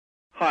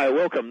Hi,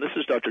 welcome. This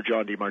is Dr.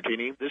 John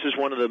DeMartini. This is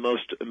one of the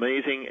most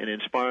amazing and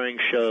inspiring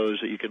shows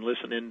that you can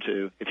listen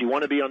into. If you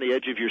want to be on the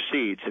edge of your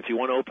seats, if you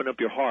want to open up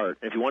your heart,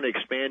 if you want to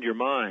expand your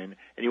mind,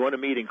 and you want to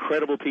meet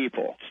incredible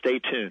people, stay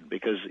tuned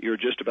because you're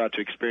just about to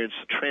experience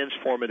a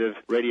transformative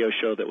radio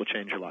show that will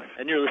change your life.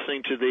 And you're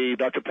listening to the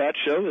Dr. Pat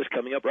Show that's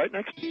coming up right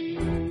next.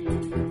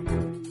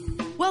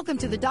 Welcome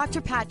to the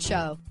Dr. Pat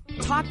Show.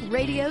 Talk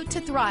radio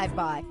to thrive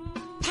by.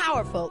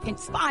 Powerful,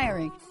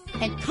 inspiring,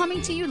 and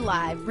coming to you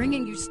live,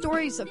 bringing you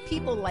stories of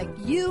people like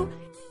you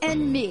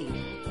and me,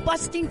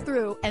 busting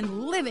through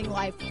and living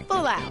life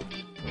full out.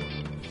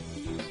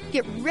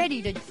 Get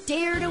ready to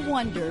dare to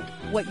wonder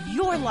what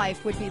your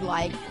life would be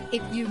like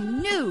if you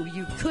knew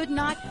you could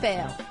not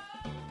fail.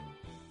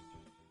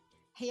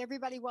 Hey,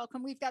 everybody,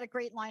 welcome. We've got a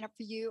great lineup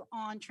for you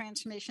on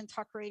Transformation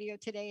Talk Radio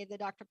today, the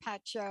Dr.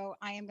 Pat Show.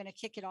 I am going to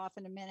kick it off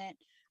in a minute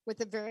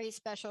with a very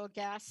special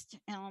guest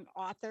and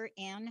author,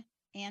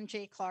 Ann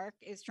J. Clark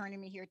is joining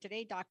me here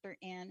today, Dr.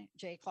 Ann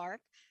J. Clark,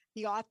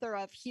 the author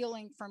of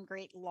Healing from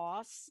Great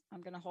Loss.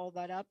 I'm going to hold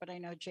that up, but I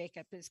know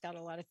Jacob has got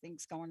a lot of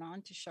things going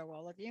on to show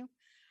all of you.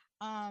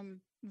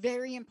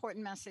 Very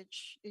important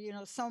message,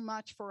 so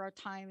much for our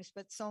times,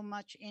 but so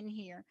much in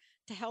here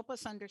to help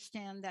us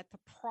understand that the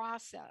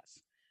process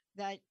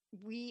that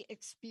we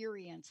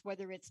experience,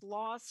 whether it's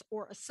loss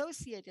or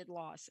associated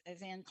loss,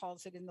 as Ann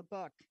calls it in the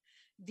book,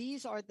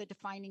 these are the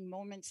defining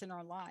moments in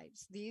our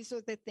lives. These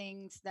are the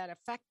things that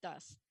affect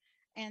us.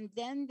 And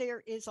then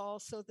there is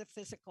also the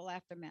physical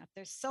aftermath.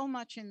 There's so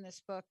much in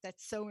this book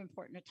that's so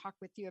important to talk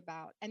with you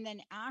about. And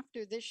then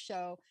after this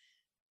show,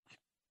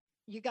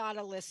 you got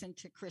to listen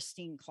to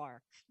Christine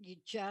Clark. You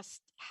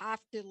just have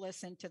to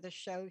listen to the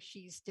show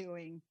she's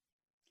doing.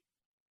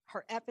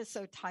 Her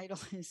episode title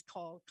is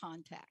called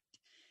Contact.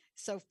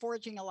 So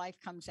Forging a Life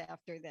comes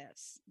after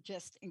this.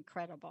 Just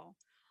incredible.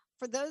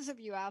 For those of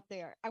you out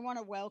there, I want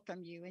to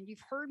welcome you. And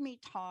you've heard me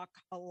talk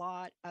a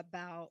lot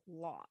about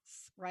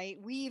loss, right?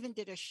 We even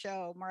did a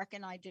show, Mark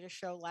and I did a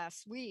show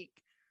last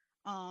week,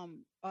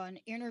 an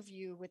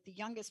interview with the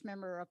youngest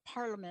member of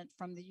parliament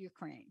from the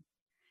Ukraine.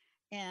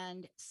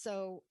 And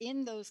so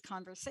in those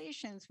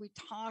conversations, we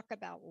talk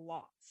about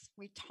loss.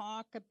 We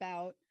talk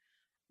about,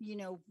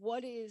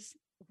 what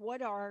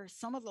are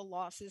some of the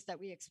losses that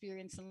we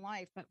experience in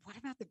life, but what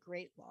about the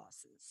great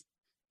losses?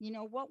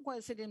 What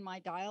was it in my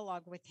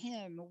dialogue with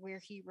him where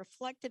he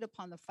reflected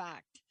upon the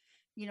fact,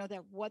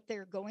 that what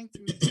they're going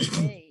through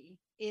today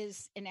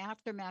is an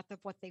aftermath of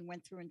what they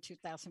went through in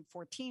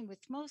 2014,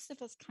 which most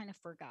of us kind of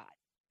forgot.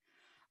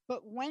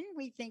 But when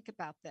we think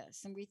about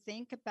this and we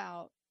think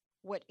about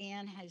what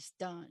Ann has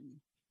done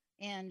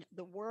and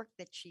the work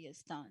that she has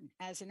done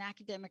as an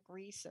academic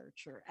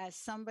researcher, as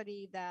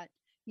somebody that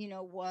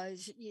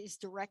is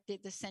directed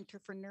the Center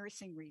for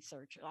Nursing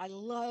Research. I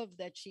love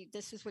that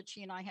this is what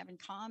she and I have in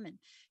common.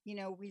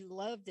 We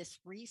love this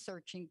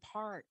researching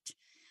part,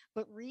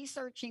 but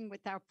researching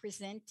without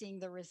presenting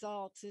the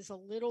results is a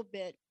little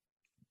bit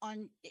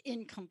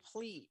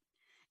incomplete.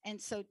 And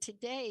so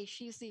today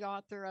she's the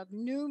author of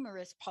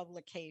numerous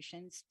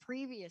publications,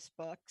 previous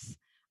books,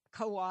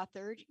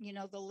 co-authored,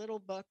 the little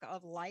book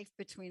of Life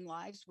Between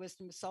Lives,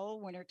 Wisdom of Soul,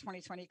 Winter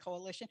 2020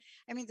 Coalition.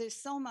 I mean, there's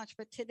so much,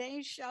 but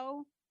today's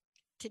show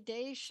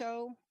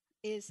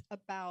is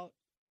about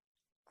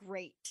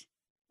great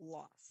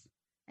loss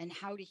and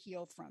how to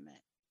heal from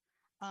it.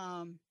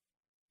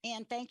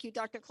 And thank you,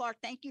 Dr. Clark.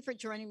 Thank you for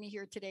joining me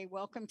here today.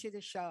 Welcome to the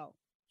show.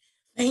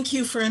 Thank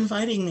you for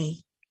inviting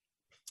me.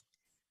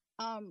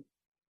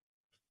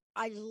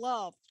 I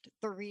loved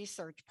the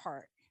research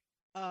part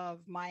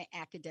of my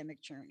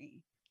academic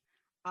journey.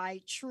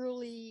 I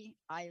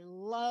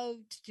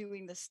loved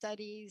doing the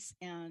studies,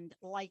 and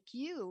like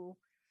you,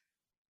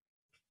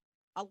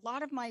 a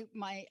lot of my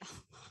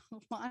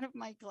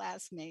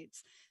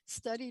classmates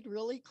studied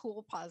really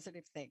cool,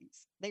 positive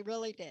things. They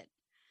really did.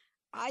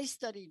 I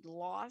studied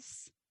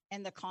loss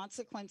and the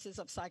consequences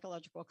of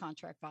psychological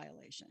contract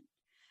violation.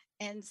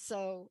 And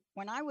so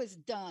when I was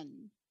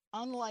done,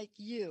 unlike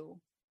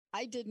you,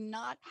 I did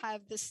not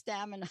have the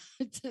stamina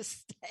to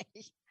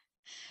stay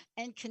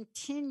and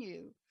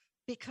continue,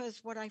 because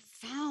what I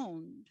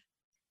found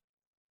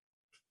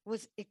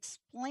was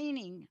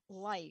explaining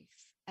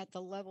life at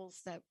the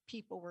levels that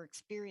people were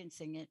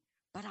experiencing it,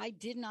 but I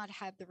did not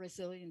have the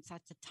resilience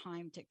at the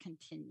time to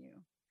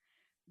continue.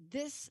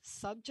 This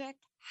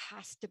subject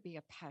has to be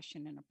a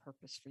passion and a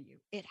purpose for you.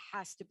 It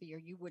has to be, or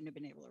you wouldn't have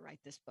been able to write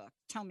this book.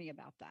 Tell me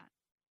about that.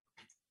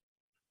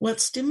 What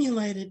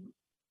stimulated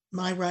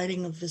my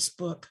writing of this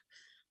book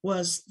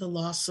was the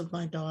loss of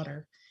my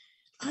daughter.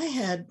 I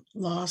had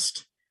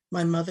lost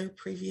my mother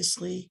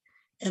previously,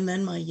 and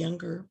then my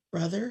younger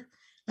brother.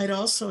 I'd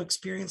also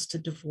experienced a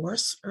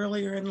divorce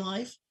earlier in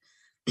life,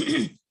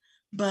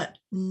 but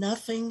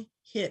nothing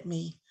hit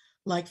me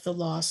like the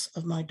loss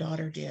of my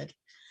daughter did.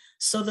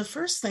 So the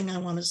first thing I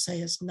want to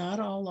say is not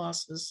all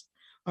losses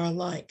are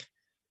alike.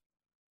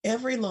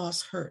 Every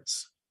loss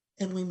hurts,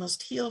 and we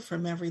must heal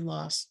from every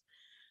loss.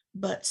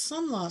 But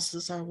some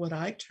losses are what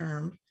I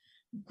term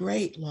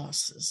great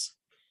losses.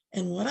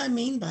 And what I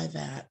mean by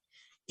that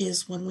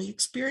is when we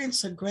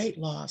experience a great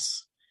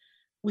loss,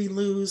 we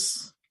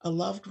lose a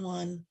loved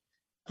one,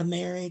 a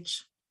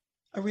marriage,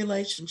 a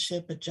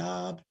relationship, a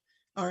job,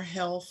 our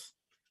health,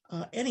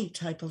 any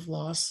type of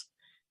loss,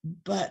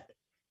 but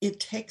it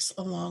takes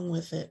along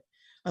with it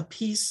a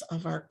piece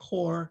of our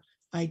core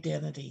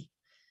identity,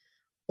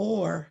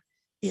 or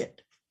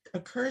it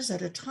occurs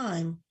at a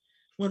time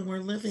when we're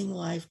living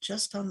life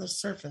just on the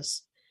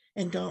surface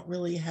and don't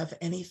really have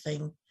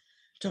anything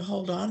to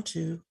hold on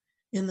to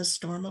in the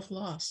storm of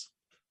loss.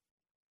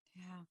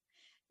 Yeah.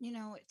 You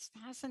know, it's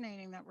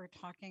fascinating that we're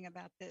talking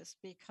about this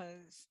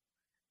because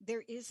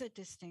there is a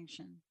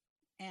distinction.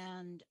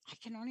 And I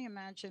can only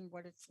imagine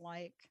what it's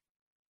like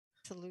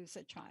to lose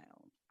a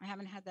child. I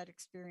haven't had that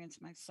experience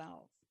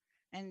myself.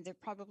 And there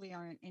probably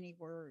aren't any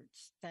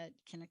words that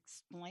can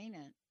explain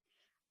it.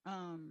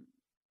 Um,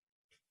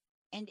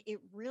 and it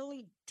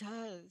really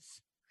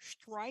does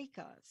strike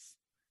us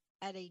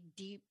at a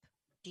deep,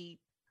 deep,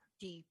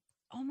 deep,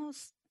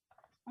 almost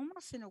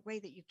almost in a way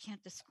that you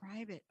can't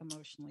describe it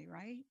emotionally,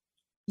 right?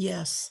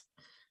 Yes,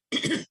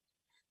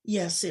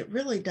 yes, it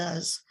really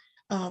does.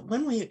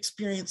 When we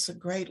experience a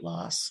great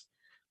loss,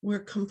 we're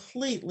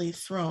completely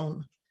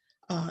thrown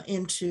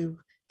into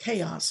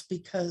chaos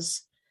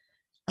because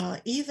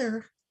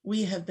either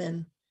we have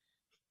been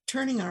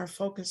turning our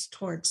focus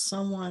towards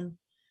someone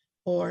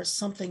or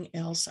something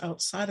else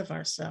outside of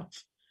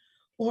ourselves,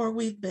 or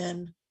we've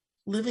been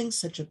living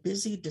such a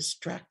busy,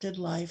 distracted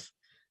life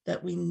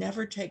that we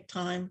never take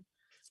time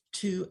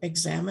to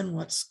examine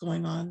what's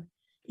going on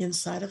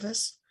inside of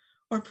us.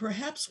 Or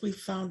perhaps we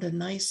found a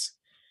nice,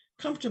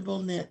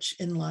 comfortable niche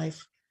in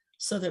life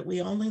so that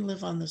we only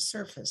live on the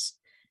surface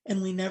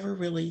and we never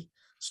really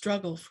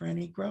struggle for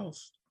any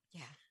growth.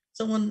 Yeah.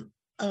 So when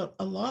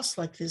a loss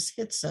like this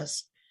hits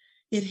us,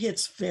 it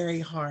hits very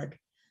hard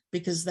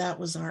because that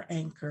was our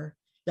anchor,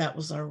 that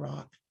was our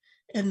rock.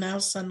 And now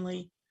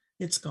suddenly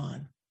it's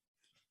gone.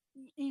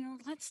 You know,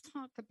 let's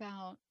talk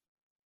about,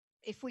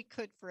 if we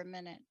could for a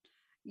minute,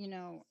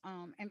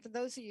 and for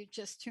those of you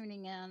just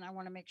tuning in, I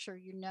want to make sure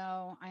you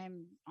know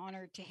I'm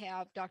honored to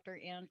have Dr.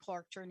 Ann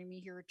Clark joining me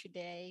here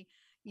today.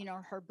 You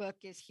know, her book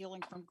is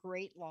Healing from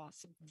Great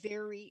Loss, a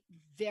very,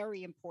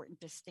 very important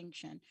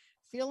distinction.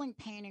 Feeling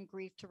pain and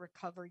grief to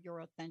recover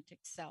your authentic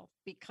self.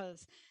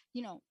 Because,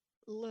 you know,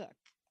 look,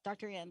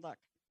 Dr. Ann, look,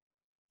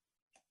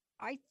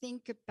 I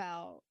think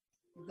about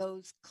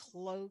those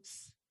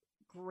close,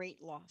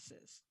 great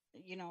losses,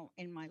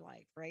 in my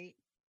life, right?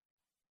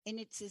 And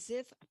it's as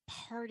if a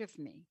part of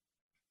me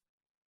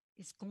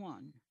is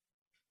gone,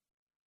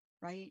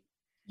 right?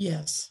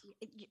 Yes.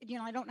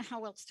 I don't know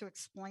how else to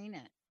explain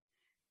it.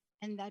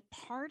 And that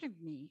part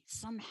of me,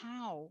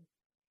 somehow,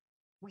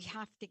 we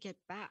have to get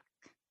back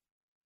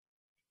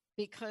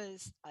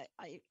because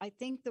I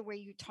think the way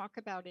you talk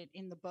about it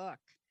in the book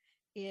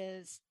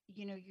is,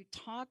 you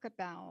talk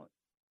about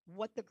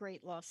what the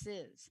great loss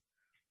is,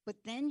 but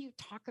then you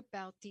talk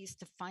about these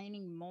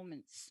defining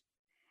moments.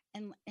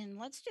 And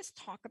let's just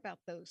talk about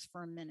those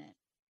for a minute.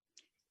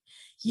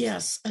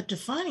 Yes, a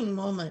defining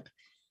moment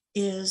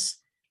is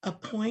a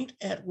point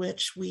at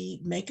which we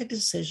make a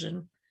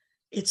decision.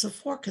 It's a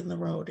fork in the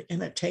road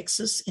and it takes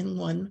us in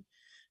one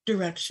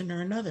direction or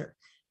another.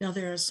 Now,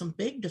 there are some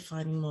big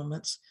defining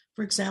moments.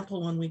 For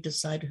example, when we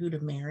decide who to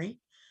marry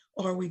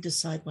or we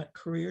decide what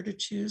career to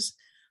choose,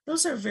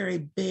 those are very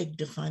big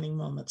defining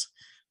moments.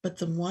 But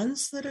the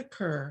ones that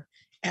occur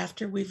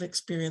after we've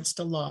experienced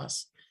a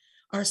loss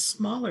are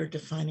smaller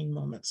defining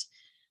moments.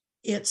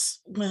 It's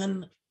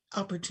when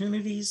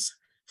opportunities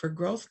for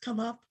growth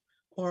come up,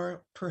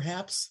 or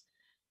perhaps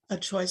a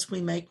choice we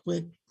make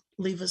would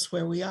leave us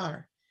where we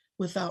are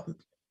without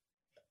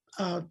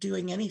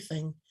doing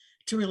anything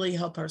to really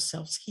help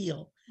ourselves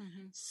heal.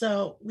 Mm-hmm.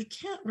 So we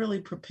can't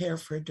really prepare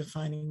for a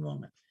defining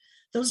moment.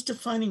 Those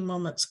defining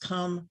moments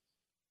come,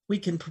 we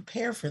can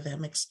prepare for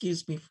them,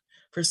 excuse me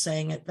for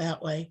saying it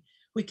that way.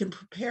 We can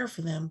prepare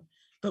for them,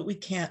 but we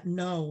can't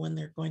know when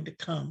they're going to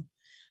come.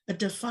 A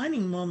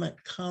defining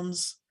moment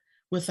comes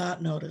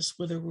without notice,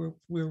 whether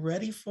we're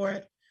ready for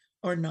it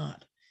or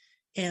not.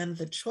 And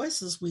the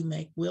choices we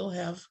make will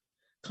have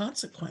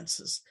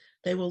consequences.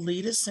 They will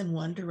lead us in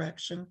one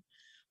direction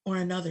or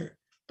another,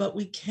 but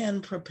we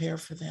can prepare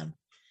for them.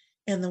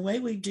 And the way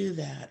we do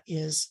that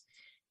is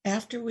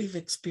after we've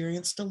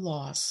experienced a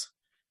loss,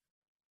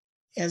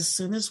 as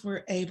soon as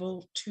we're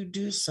able to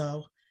do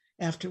so,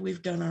 after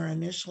we've done our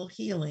initial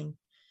healing,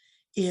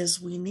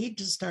 is we need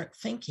to start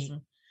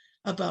thinking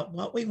about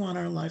what we want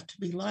our life to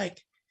be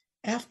like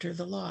after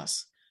the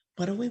loss.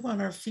 What do we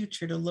want our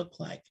future to look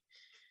like?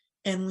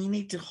 And we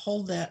need to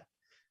hold that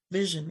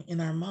vision in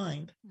our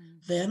mind.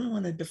 Mm. Then,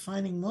 when a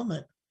defining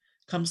moment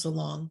comes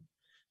along,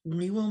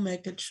 we will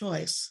make a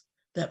choice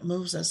that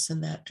moves us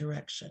in that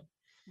direction.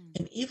 Mm.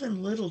 And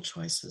even little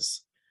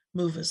choices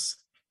move us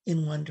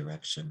in one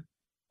direction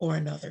or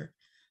another.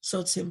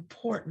 So it's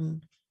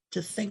important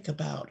to think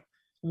about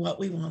what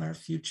we want our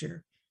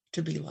future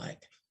to be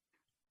like.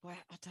 Well,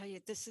 I'll tell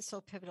you, this is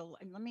so pivotal.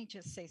 And let me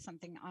just say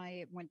something.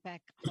 I went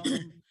back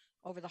home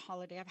over the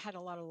holiday. I've had a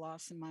lot of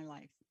loss in my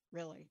life,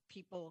 really.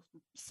 People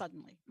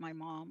suddenly, my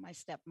mom, my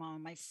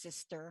stepmom, my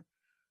sister.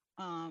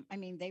 I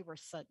mean, they were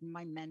sudden.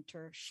 My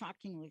mentor,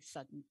 shockingly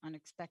sudden,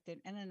 unexpected.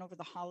 And then over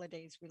the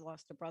holidays, we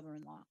lost a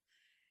brother-in-law.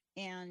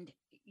 And,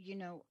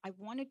 I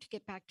wanted to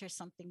get back to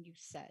something you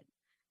said,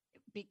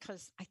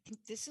 because I think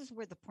this is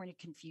where the point of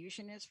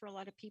confusion is for a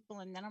lot of people.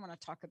 And then I want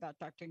to talk about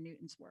Dr.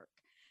 Newton's work.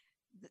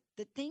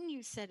 The thing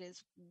you said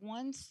is,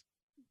 once,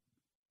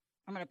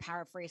 I'm going to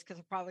paraphrase because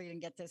I probably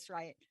didn't get this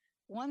right.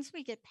 Once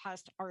we get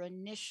past our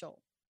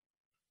initial,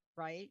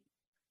 right,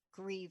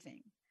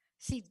 grieving,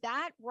 see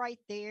that right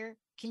there.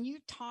 Can you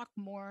talk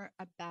more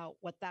about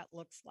what that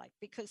looks like?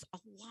 Because a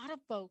lot of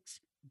folks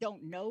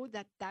don't know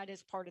that that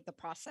is part of the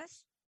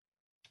process.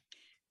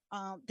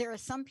 There are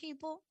some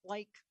people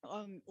like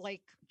Joan,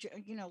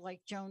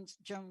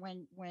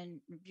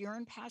 when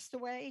Bjorn passed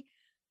away,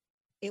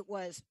 it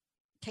was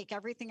take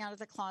everything out of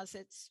the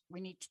closets. We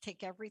need to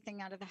take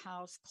everything out of the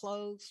house,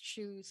 clothes,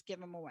 shoes, give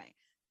them away.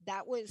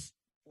 That was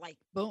like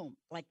boom,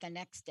 like the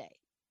next day.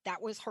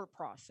 That was her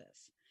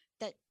process.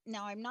 That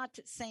now I'm not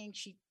saying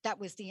that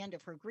was the end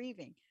of her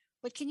grieving,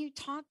 but can you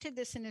talk to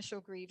this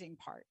initial grieving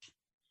part?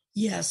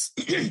 Yes.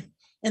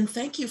 And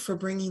thank you for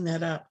bringing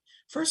that up.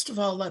 First of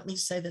all, let me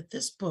say that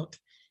this book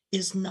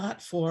is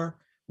not for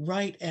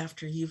right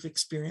after you've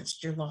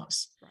experienced your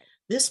loss. Right.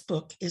 This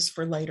book is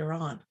for later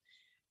on.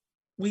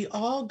 We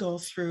all go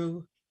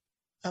through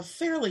a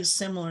fairly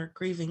similar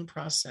grieving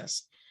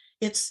process.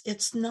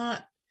 It's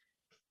not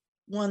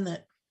one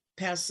that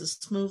passes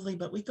smoothly,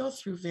 but we go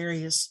through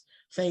various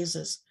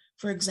phases.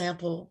 For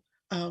example,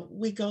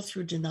 we go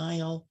through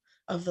denial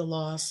of the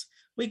loss.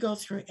 We go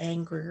through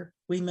anger.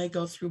 We may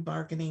go through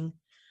bargaining.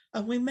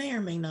 We may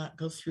or may not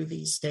go through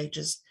these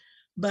stages,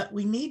 but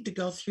we need to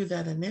go through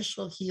that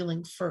initial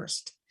healing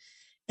first.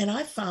 And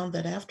I found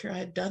that after I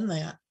had done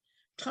that,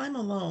 time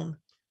alone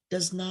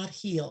does not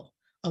heal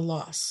a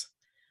loss.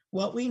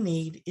 What we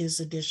need is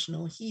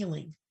additional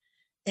healing.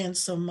 And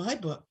so my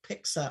book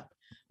picks up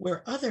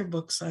where other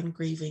books on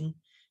grieving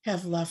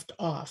have left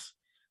off.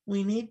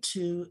 We need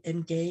to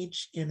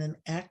engage in an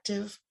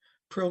active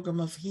program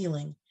of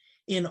healing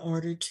in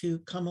order to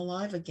come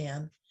alive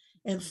again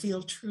and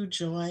feel true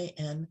joy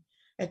and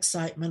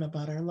excitement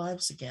about our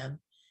lives again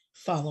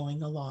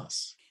following a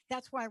loss.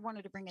 That's why I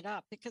wanted to bring it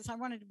up, because I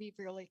wanted to be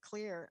really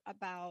clear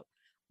about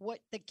what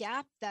the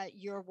gap that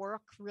your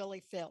work really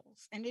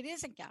fills. And it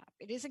is a gap.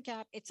 It is a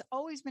gap. It's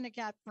always been a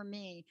gap for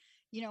me.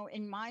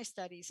 In my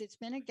studies, it's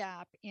been a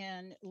gap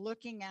in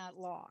looking at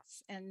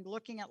loss and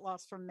looking at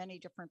loss from many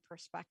different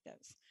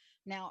perspectives.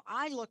 Now,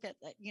 I look at,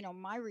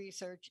 my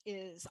research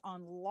is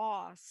on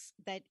loss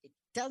that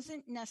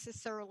doesn't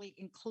necessarily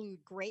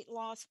include great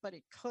loss, but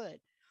it could.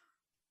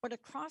 But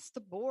across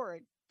the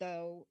board,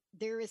 though,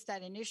 there is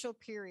that initial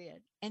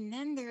period. And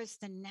then there's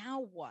the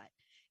now what?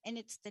 And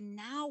it's the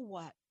now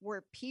what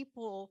where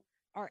people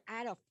are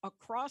at a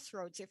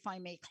crossroads, if I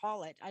may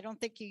call it. I don't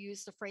think you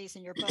used the phrase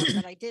in your book,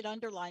 but I did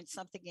underline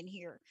something in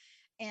here.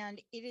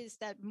 And it is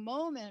that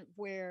moment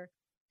where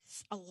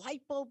a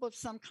light bulb of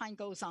some kind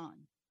goes on.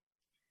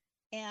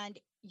 And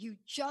you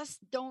just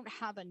don't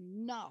have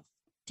enough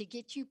to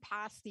get you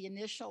past the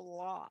initial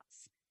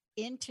loss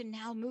into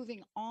now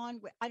moving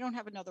on. I don't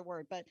have another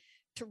word, but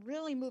to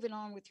really moving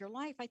on with your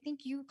life. I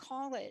think you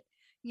call it,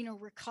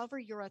 recover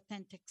your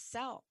authentic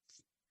self.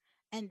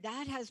 And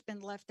that has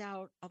been left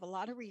out of a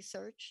lot of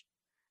research.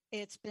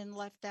 It's been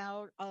left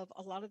out of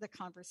a lot of the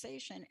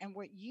conversation. And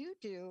what you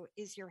do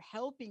is you're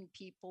helping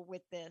people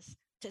with this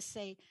to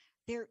say,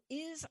 there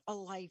is a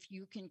life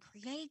you can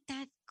create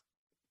that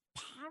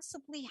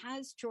possibly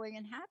has joy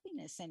and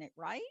happiness in it,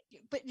 right?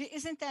 But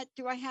isn't that,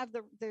 do I have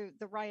the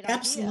right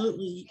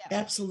Absolutely. idea? Yeah.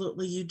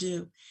 Absolutely, you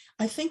do.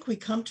 I think we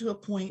come to a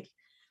point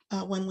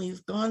when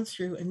we've gone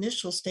through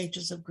initial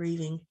stages of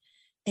grieving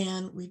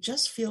and we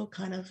just feel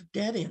kind of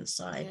dead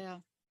inside. Yeah.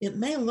 It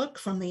may look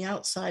from the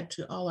outside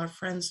to all our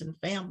friends and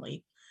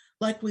family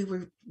like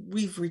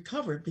we've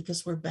recovered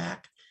because we're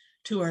back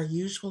to our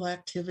usual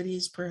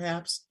activities,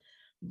 perhaps,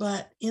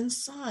 but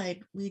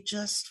inside we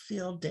just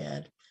feel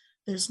dead.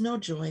 There's no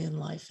joy in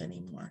life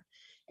anymore.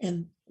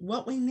 And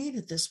what we need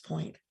at this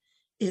point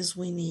is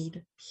we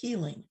need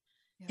healing.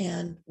 Yeah.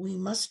 And we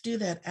must do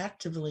that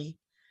actively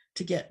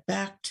to get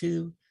back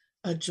to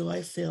a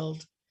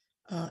joy-filled,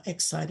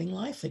 exciting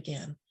life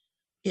again.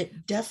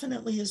 It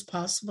definitely is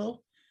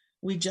possible.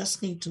 We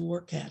just need to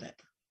work at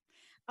it.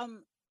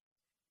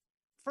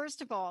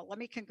 First of all, let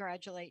me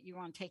congratulate you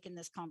on taking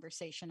this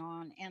conversation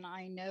on. And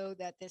I know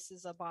that this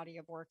is a body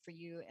of work for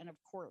you. And of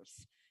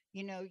course,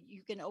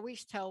 you can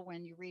always tell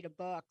when you read a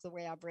book, the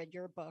way I've read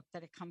your book,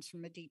 that it comes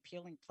from a deep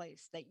healing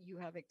place that you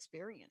have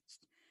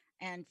experienced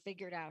and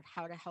figured out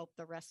how to help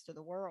the rest of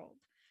the world.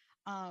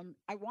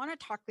 I want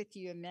to talk with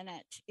you a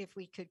minute, if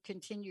we could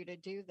continue to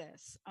do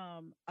this,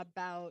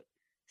 about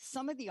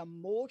some of the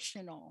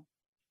emotional,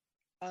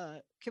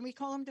 can we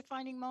call them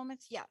defining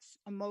moments? Yes,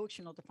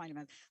 emotional defining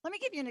moments. Let me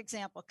give you an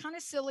example, kind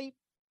of silly,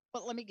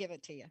 but let me give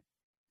it to you.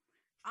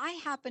 I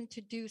happen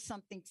to do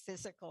something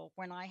physical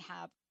when I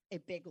have a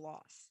big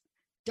loss.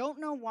 Don't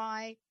know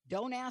why.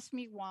 Don't ask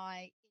me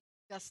why.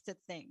 It's just a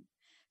thing.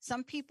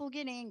 Some people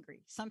get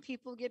angry. Some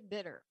people get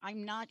bitter.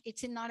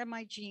 It's not in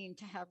my gene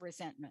to have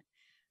resentment.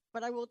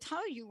 But I will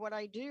tell you what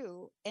I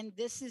do. And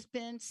this has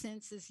been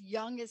since as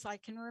young as I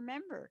can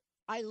remember.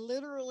 I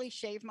literally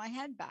shave my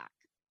head back.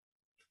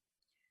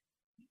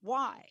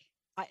 Why?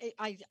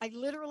 I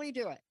literally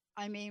do it.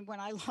 I mean, when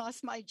I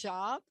lost my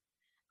job,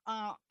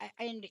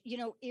 and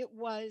it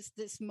was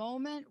this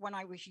moment when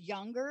I was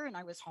younger and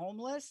I was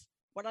homeless.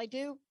 What I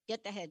do?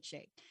 Get the head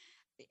shaved.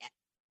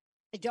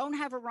 I don't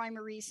have a rhyme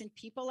or reason.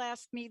 People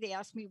ask me,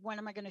 when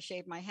am I going to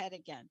shave my head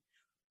again?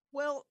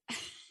 Well,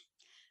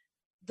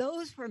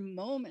 those were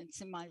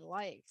moments in my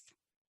life.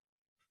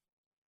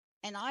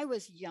 And I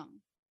was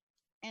young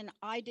and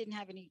I didn't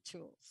have any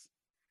tools.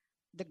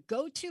 The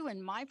go-to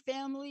in my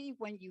family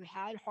when you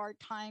had hard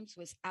times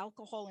was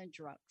alcohol and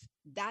drugs.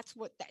 That's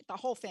what the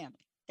whole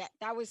family,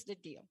 that was the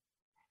deal,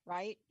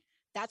 right?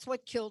 That's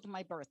what killed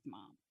my birth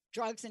mom,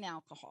 drugs and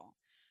alcohol.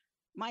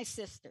 My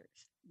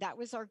sisters, that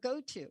was our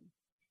go-to.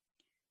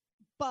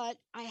 But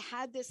I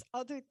had this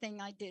other thing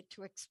I did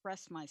to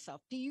express myself.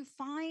 Do you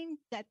find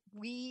that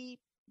we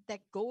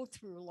that go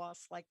through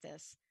loss like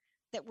this,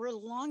 that we're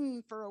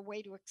longing for a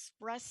way to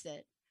express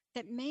it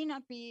that may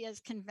not be as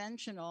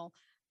conventional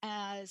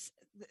as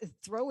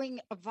throwing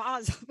a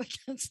vase up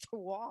against a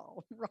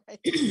wall, right?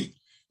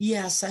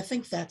 Yes, I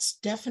think that's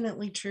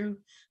definitely true.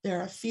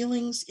 There are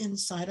feelings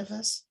inside of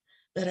us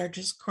that are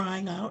just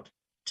crying out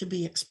to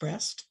be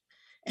expressed,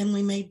 and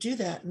we may do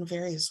that in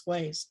various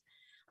ways.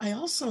 I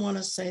also want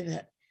to say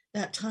that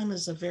that time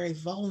is a very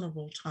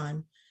vulnerable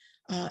time.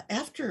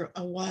 After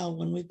a while,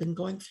 when we've been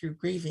going through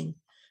grieving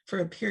for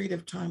a period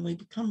of time, we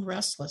become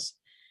restless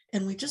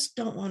and we just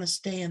don't want to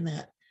stay in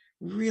that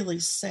really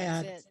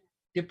sad,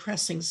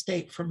 depressing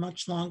state for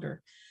much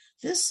longer.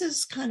 This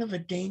is kind of a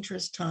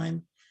dangerous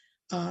time.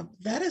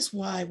 That is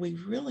why we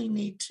really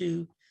need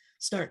to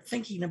start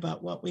thinking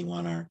about what we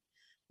want our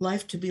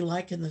life to be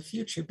like in the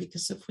future,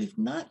 because if we've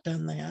not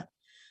done that,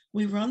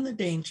 we run the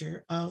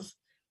danger of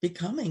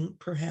becoming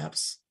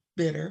perhaps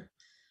bitter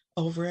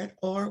over it,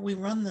 or we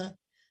run the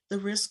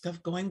risk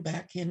of going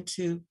back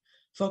into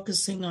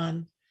focusing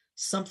on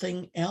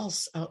something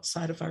else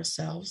outside of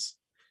ourselves,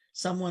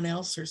 someone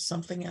else or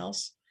something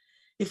else.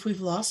 If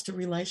we've lost a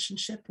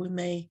relationship, we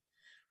may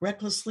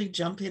recklessly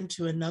jump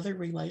into another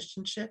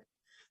relationship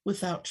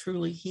without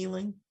truly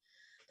healing.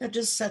 That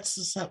just sets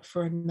us up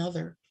for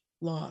another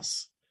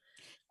loss.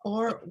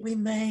 Or we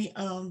may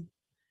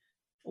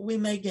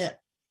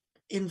get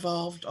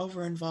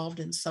over involved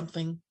in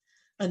something,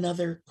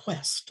 another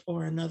quest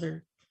or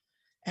another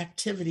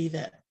activity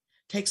that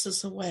takes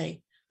us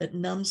away, that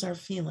numbs our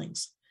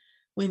feelings.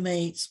 We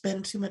may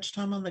spend too much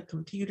time on the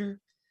computer.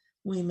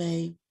 We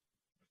may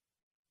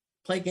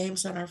play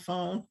games on our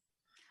phone.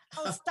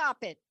 Oh, stop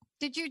it.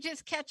 Did you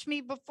just catch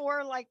me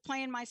before, like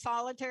playing my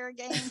solitaire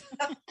game?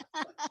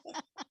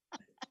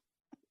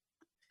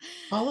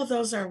 All of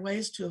those are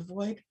ways to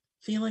avoid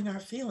feeling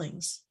our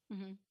feelings.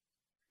 Mm-hmm.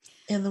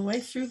 And the way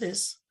through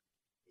this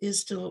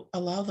is to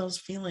allow those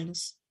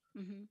feelings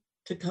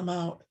to come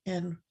out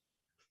and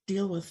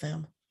deal with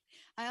them.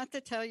 I have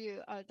to tell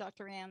you,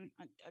 Dr. Ann,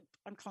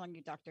 I'm calling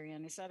you Dr.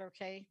 Ann. Is that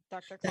okay,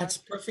 Dr. Clark? That's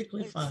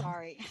perfectly fine.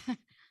 Sorry.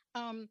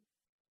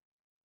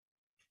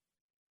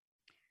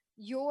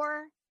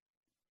 Your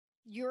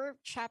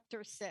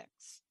chapter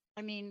 6.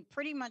 I mean,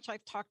 pretty much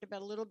I've talked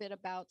about a little bit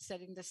about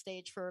setting the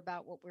stage for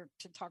about what we're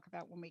to talk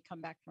about when we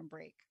come back from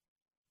break.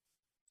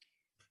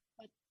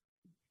 But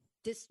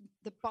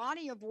the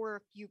body of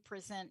work you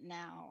present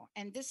now,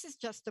 and this is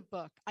just a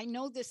book. I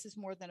know this is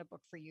more than a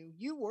book for you.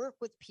 You work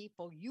with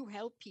people, you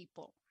help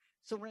people.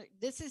 So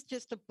this is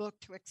just a book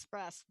to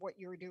express what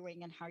you're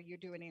doing and how you're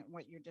doing it and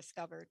what you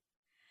discovered.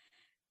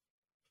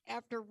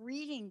 After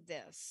reading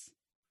this,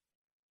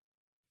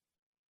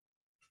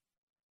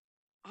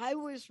 I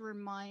was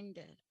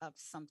reminded of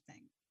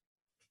something.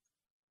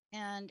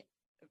 And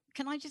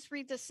can I just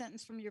read this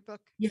sentence from your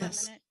book for a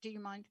minute? Do you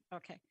mind?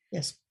 Okay.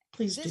 Yes,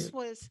 please do. This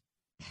was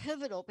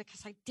pivotal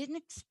because I didn't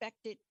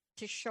expect it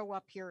to show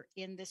up here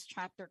in this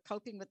chapter,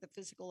 Coping with the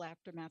Physical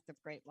Aftermath of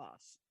Great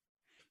Loss.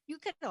 You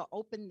could have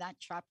opened that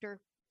chapter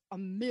a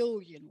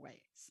million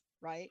ways,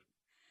 right?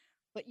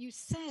 But you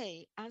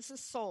say, as a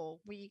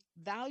soul, we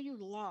value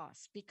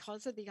loss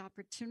because of the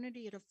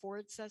opportunity it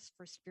affords us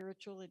for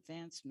spiritual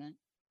advancement.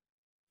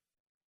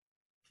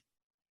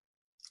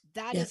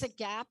 That is a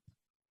gap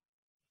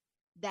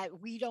that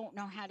we don't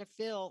know how to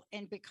fill.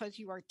 And because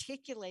you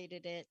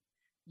articulated it,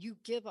 you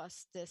give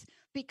us this.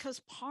 Because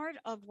part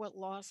of what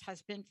loss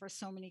has been for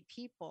so many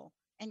people,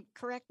 and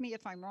correct me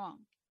if I'm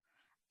wrong,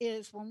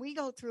 is when we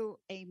go through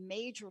a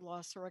major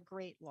loss or a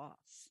great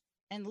loss,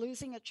 and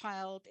losing a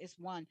child is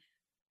one.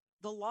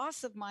 The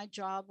loss of my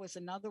job was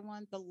another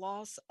one. The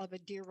loss of a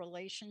dear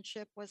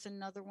relationship was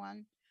another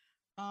one.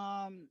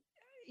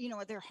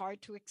 They're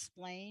hard to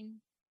explain,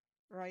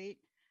 right?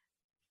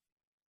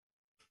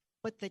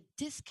 But the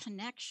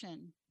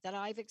disconnection that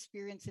I've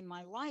experienced in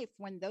my life,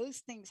 when those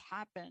things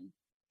happen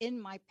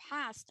in my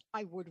past,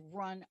 I would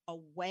run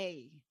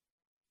away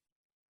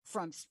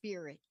from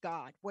spirit,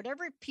 God,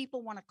 whatever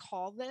people want to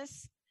call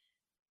this.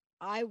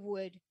 I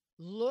would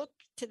look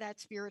to that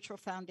spiritual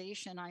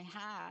foundation I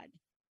had,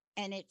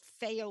 and it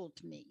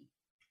failed me.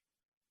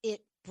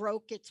 It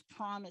broke its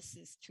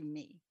promises to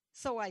me.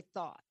 So I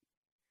thought.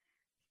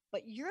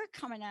 But you're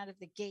coming out of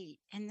the gate,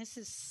 and this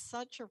is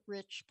such a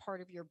rich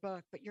part of your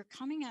book, but you're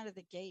coming out of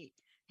the gate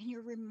and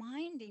you're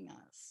reminding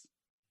us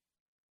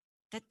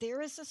that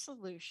there is a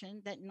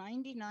solution that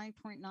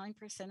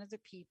 99.9% of the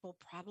people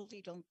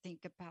probably don't think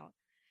about.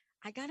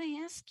 I got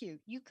to ask you,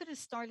 you could have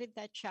started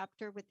that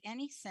chapter with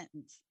any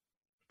sentence,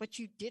 but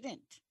you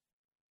didn't.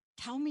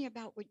 Tell me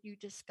about what you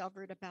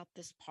discovered about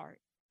this part,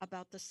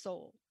 about the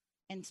soul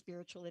and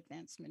spiritual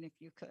advancement, if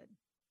you could.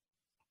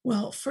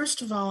 Well,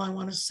 first of all, I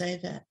want to say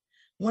that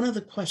one of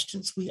the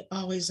questions we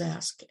always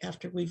ask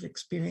after we've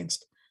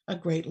experienced a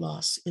great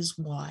loss is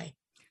why?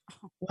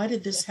 Why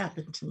did this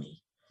happen to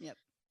me? Yep.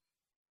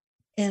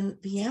 And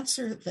the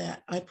answer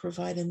that I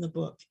provide in the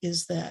book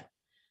is that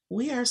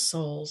we are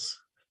souls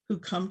who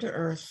come to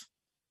Earth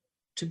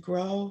to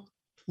grow,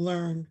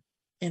 learn,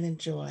 and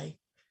enjoy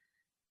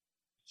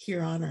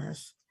here on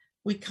Earth.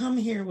 We come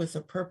here with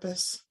a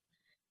purpose,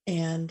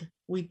 and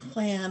we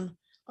plan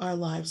our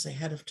lives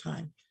ahead of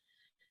time.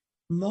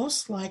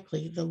 Most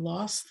likely, the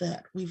loss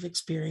that we've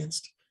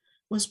experienced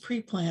was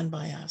pre-planned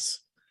by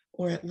us,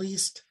 or at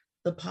least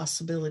the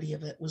possibility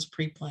of it was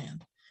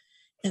pre-planned.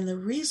 And the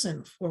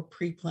reason for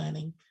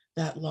pre-planning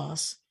that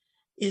loss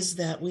is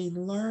that we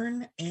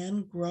learn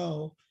and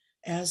grow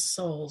as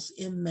souls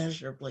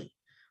immeasurably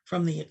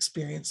from the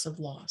experience of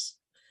loss.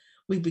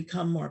 We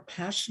become more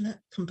passionate,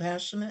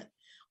 compassionate,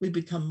 we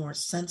become more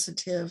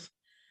sensitive,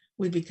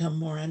 we become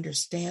more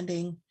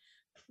understanding,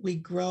 we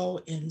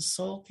grow in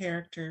soul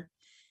character,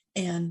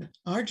 and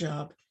our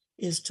job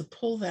is to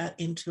pull that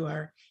into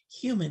our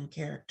human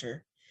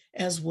character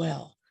as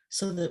well,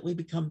 so that we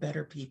become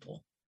better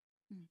people.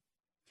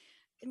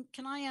 And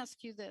can I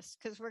ask you this?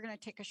 Because we're going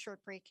to take a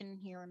short break in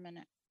here a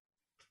minute.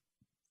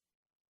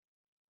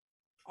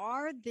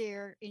 Are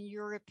there, in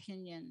your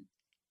opinion,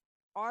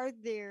 are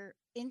there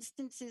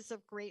instances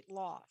of great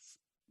loss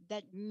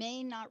that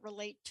may not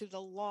relate to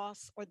the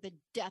loss or the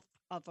death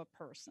of a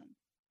person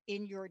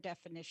in your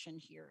definition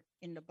here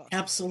in the book?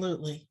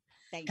 Absolutely.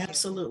 Thank you.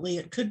 Absolutely.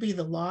 It could be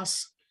the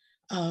loss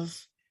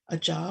of a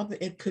job.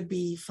 It could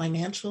be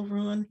financial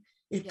ruin.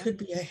 It Yep. could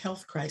be a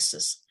health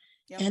crisis.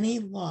 Yep. Any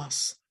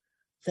loss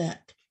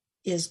that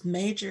is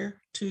major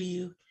to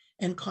you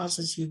and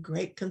causes you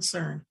great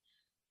concern,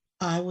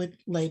 I would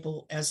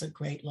label as a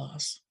great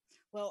loss.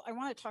 Well, I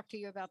want to talk to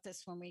you about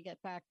this when we get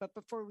back, but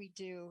before we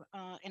do,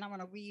 and I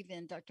want to weave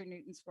in Dr.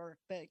 Newton's work,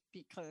 but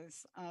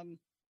because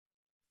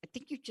I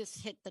think you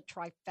just hit the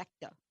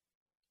trifecta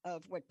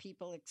of what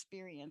people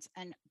experience.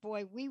 And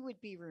boy, we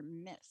would be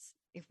remiss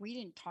if we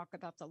didn't talk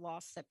about the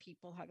loss that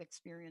people have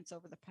experienced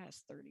over the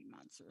past 30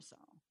 months or so.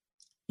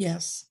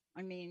 Yes.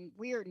 I mean,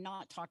 we are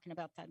not talking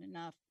about that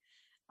enough.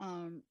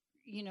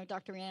 You know,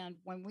 Dr. Ann,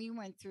 when we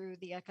went through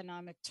the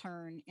economic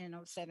turn in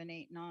 07,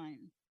 8, 9,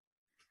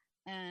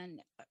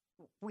 and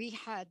we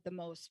had the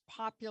most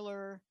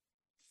popular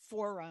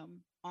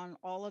forum on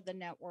all of the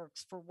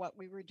networks for what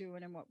we were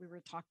doing and what we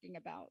were talking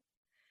about.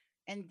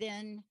 And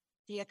then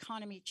the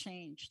economy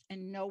changed,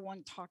 and no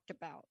one talked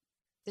about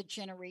the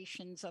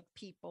generations of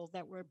people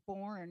that were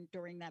born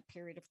during that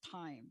period of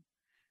time.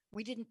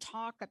 We didn't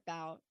talk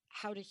about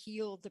how to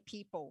heal the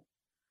people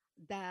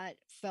that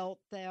felt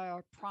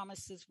their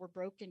promises were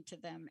broken to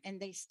them, and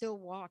they still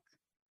walk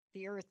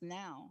the earth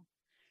now.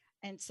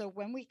 And so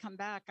when we come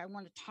back, I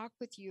want to talk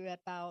with you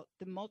about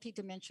the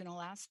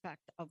multidimensional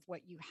aspect of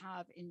what you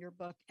have in your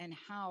book, and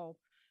how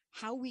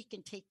we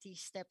can take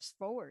these steps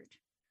forward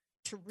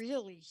to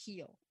really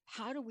heal.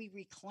 How do we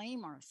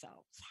reclaim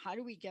ourselves? How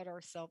do we get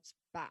ourselves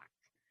back?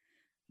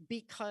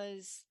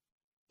 Because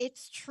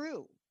it's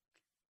true.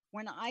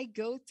 When I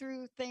go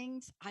through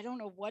things, I don't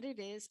know what it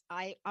is.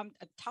 I'm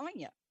telling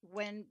you,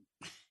 when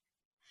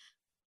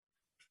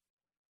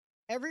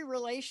every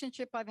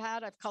relationship I've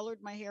had, I've colored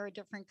my hair a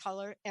different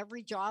color.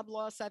 Every job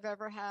loss I've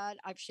ever had,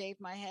 I've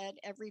shaved my head.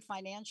 Every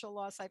financial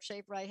loss, I've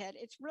shaved my head.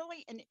 It's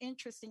really an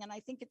interesting, and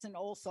I think it's an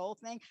old soul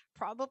thing.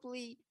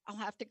 Probably I'll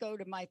have to go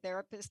to my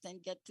therapist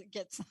and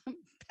get some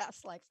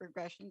past life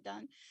regression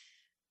done.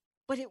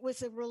 But it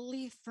was a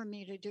relief for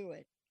me to do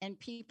it. And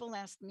people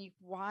ask me,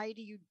 why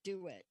do you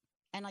do it?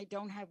 And I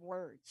don't have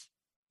words,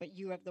 but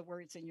you have the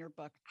words in your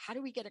book. How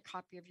do we get a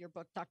copy of your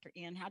book, Dr.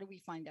 Ann? How do we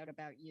find out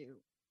about you?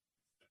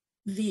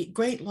 The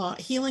Great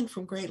Loss, Healing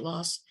from Great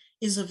Loss,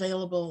 is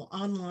available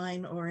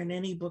online or in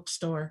any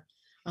bookstore,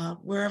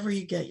 wherever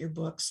you get your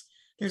books.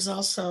 There's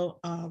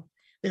also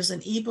there's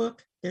an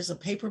ebook, there's a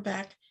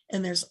paperback,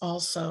 and there's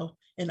also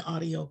an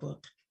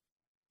audiobook.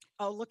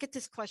 Oh, look at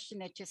this question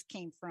that just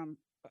came from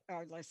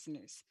our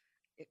listeners.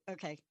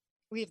 Okay,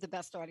 we have the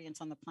best audience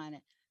on the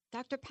planet.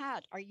 Dr.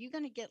 Pat, are you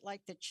going to get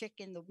like the chick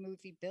in the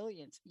movie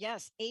Billions?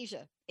 Yes,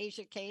 Asia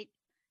Kate.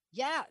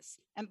 Yes.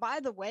 And by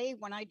the way,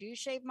 when I do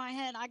shave my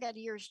head, I got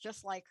ears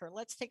just like her.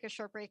 Let's take a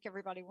short break,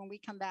 everybody. When we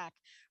come back,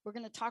 we're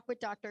going to talk with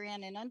Dr.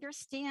 Ann and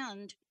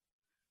understand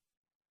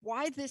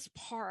why this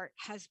part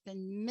has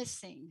been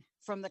missing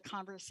from the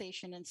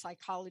conversation in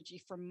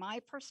psychology from my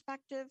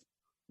perspective.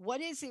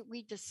 What is it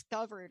we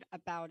discovered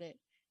about it?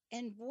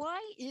 And why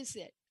is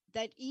it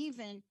that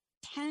even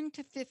 10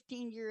 to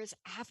 15 years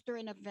after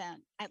an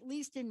event, at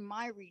least in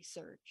my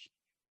research,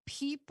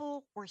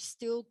 people were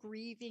still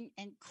grieving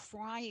and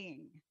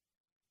crying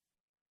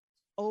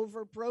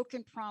over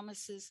broken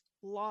promises,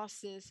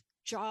 losses,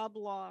 job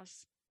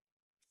loss?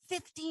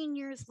 15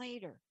 years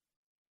later,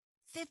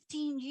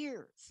 15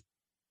 years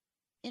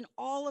in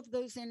all of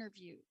those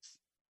interviews,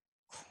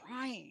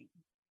 crying.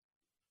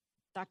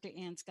 Dr.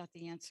 Ann's got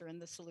the answer and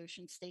the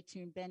solution. Stay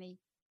tuned, Benny,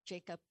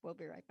 Jacob, we'll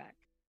be right back.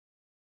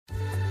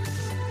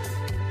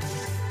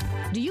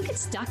 Do you get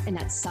stuck in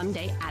that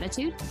someday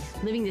attitude,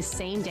 living the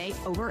same day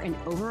over and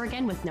over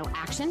again with no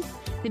action?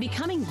 The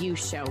Becoming You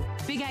show,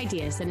 big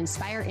ideas that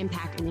inspire,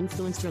 impact, and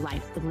influence your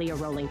life with Leah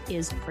Rowling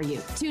is for you.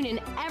 Tune in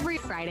every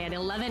Friday at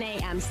 11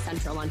 a.m.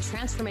 Central on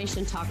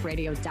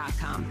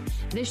TransformationTalkRadio.com.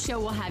 This show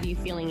will have you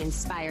feeling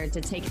inspired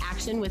to take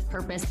action with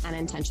purpose and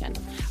intention.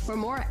 For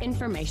more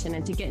information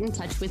and to get in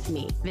touch with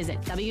me, visit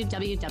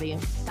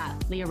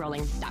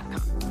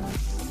www.leahrowling.com.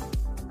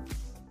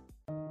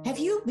 Have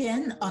you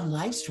been on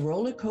life's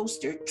roller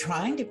coaster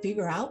trying to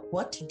figure out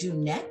what to do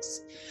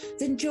next?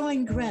 Then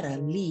join Greta,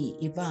 Lee,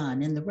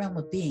 Yvonne, and the Realm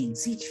of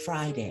Beings each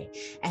Friday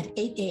at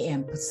 8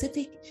 a.m.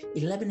 Pacific,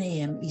 11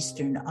 a.m.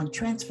 Eastern on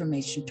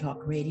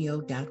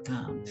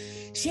TransformationTalkRadio.com.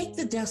 Shake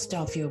the dust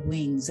off your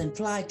wings and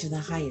fly to the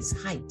highest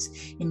heights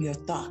in your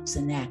thoughts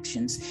and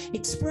actions.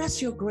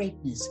 Express your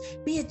greatness.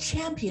 Be a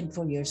champion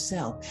for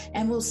yourself,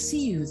 and we'll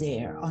see you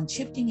there on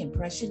Shifting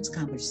Impressions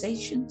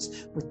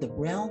Conversations with the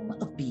Realm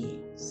of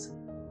Beings.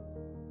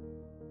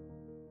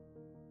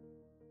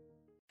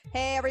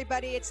 Hey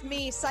everybody, it's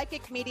me,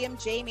 psychic medium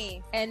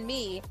Jamie. And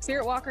me,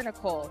 Spirit Walker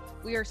Nicole.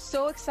 We are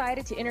so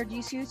excited to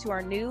introduce you to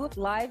our new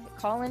live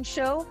call-in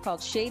show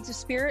called Shades of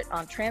Spirit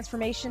on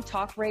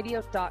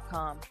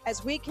TransformationTalkRadio.com.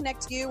 As we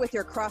connect you with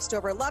your crossed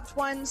over loved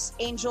ones,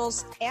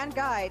 angels, and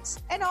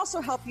guides, and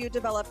also help you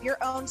develop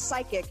your own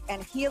psychic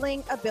and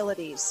healing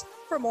abilities.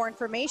 For more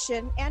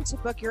information and to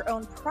book your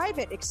own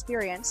private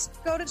experience,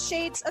 go to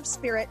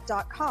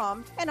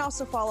shadesofspirit.com and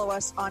also follow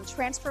us on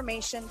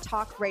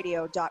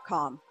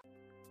TransformationTalkRadio.com.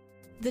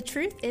 The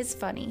Truth is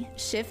Funny,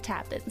 Shift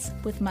Happens,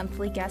 with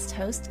monthly guest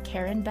host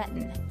Karen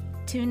Benton.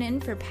 Tune in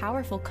for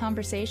powerful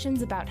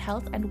conversations about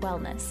health and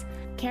wellness.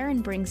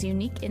 Karen brings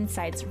unique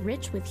insights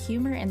rich with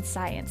humor and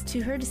science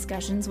to her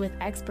discussions with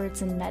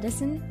experts in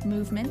medicine,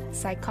 movement,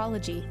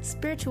 psychology,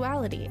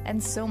 spirituality,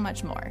 and so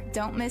much more.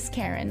 Don't miss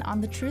Karen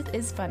on The Truth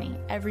is Funny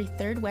every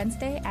third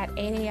Wednesday at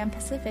 8 a.m.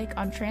 Pacific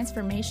on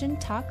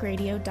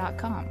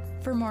TransformationTalkRadio.com.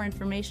 For more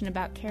information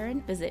about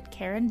Karen, visit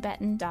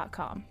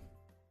KarenBenton.com.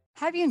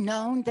 Have you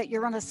known that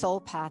you're on a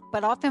soul path,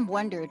 but often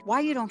wondered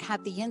why you don't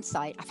have the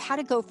insight of how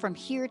to go from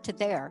here to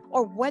there,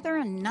 or whether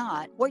or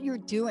not what you're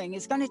doing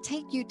is going to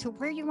take you to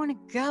where you want to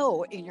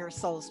go in your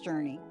soul's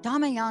journey?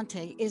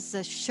 Damayanti is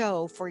the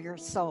show for your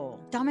soul.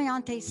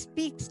 Damayanti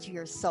speaks to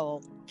your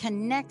soul,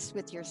 connects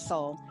with your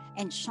soul,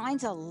 and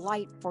shines a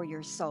light for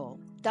your soul.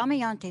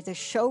 Damayanti, the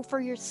show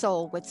for your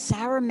soul with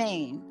Sarah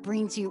Main,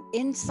 brings you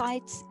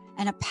insights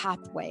and a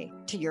pathway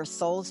to your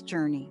soul's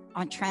journey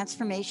on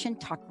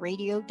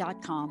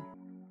TransformationTalkRadio.com.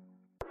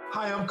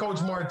 Hi, I'm Coach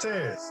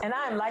Martez. And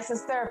I'm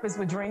licensed therapist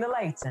with Drina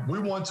Layton. We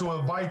want to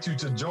invite you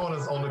to join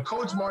us on the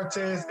Coach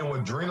Martez and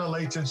with Drina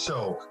Layton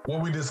show, where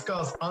we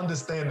discuss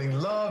understanding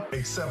love,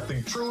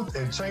 accepting truth,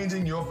 and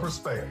changing your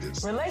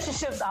perspectives.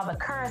 Relationships are the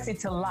currency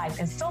to life,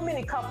 and so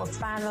many couples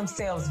find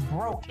themselves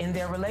broke in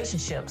their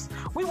relationships.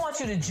 We want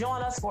you to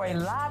join us for a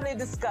lively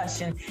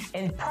discussion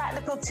and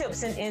practical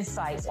tips and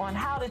insights on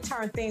how to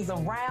turn things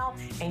around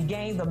and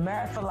gain the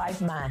Married for Life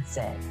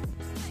mindset.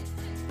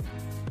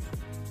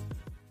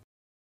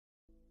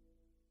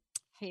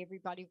 Hey,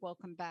 everybody,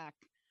 welcome back.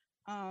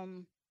 I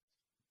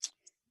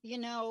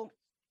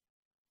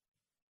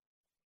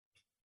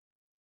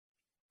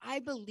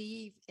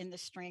believe in the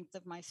strength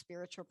of my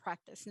spiritual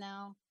practice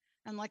now.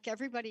 And like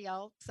everybody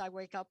else, I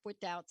wake up with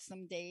doubts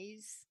some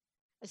days,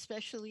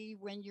 especially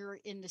when you're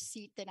in the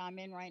seat that I'm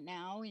in right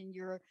now and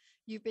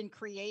you've been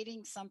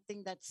creating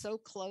something that's so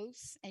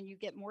close and you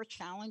get more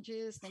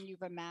challenges than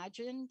you've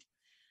imagined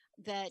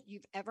that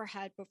you've ever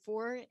had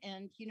before.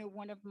 And,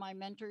 one of my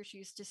mentors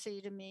used to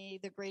say to me,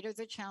 the greater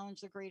the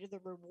challenge, the greater the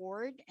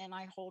reward. And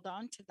I hold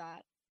on to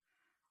that.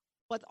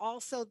 But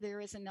also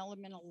there is an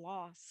element of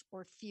loss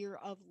or fear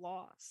of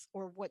loss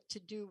or what to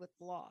do with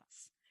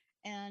loss.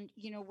 And,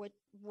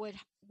 what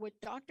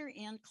Dr.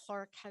 Ann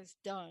Clark has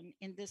done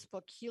in this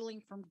book,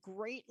 Healing from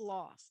Great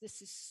Loss,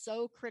 this is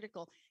so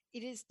critical.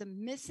 It is the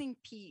missing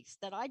piece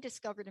that I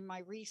discovered in my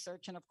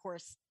research. And of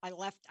course, I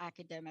left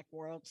academic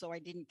world, so I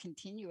didn't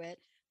continue it,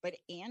 but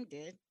Ann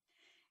did.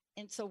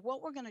 And so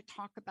what we're going to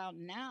talk about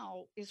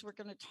now is we're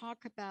going to talk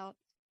about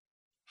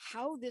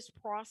how this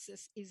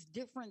process is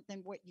different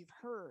than what you've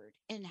heard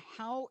and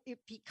how it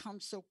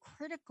becomes so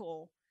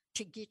critical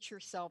to get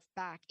yourself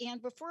back.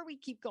 And before we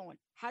keep going,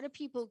 how do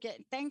people get,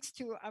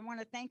 I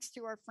want to thanks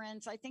to our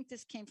friends. I think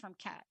this came from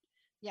Kat.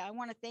 Yeah, I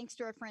want to thanks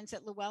to our friends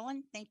at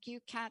Llewellyn. Thank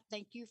you, Kat.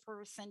 Thank you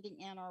for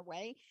sending Ann our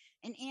way.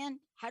 And Ann,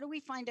 how do we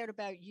find out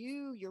about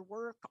you, your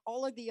work,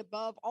 all of the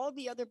above, all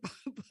the other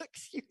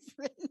books you've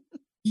written?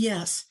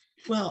 Yes.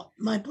 Well,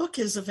 my book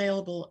is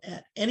available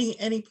at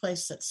any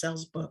place that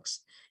sells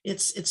books.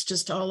 It's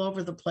just all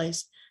over the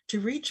place.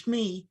 To reach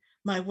me,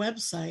 my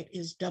website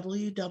is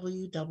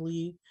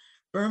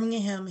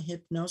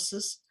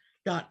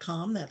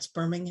www.birminghamhypnosis.com. That's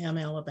Birmingham,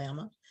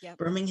 Alabama. Yep.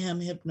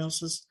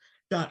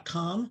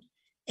 birminghamhypnosis.com.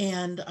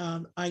 And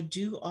I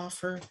do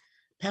offer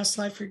past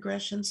life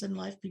regressions and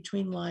life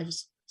between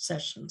lives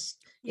sessions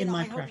in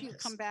my practice. I hope you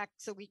come back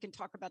so we can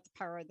talk about the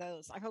power of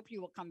those. I hope you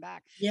will come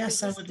back.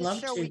 Yes, I would love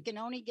show, to. We can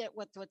only get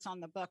what's on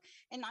the book.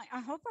 And I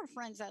hope our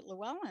friends at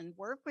Llewellyn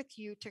work with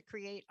you to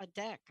create a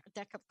deck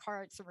of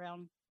cards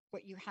around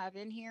what you have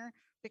in here.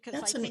 Because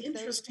that's an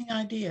interesting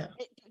idea.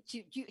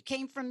 It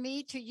came from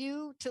me to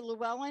you, to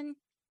Llewellyn,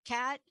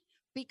 Kat,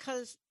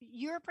 because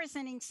you're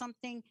presenting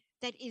something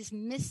that is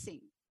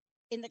missing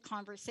in the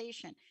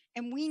conversation,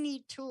 and we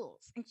need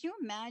tools. And can you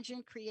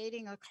imagine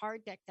creating a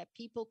card deck that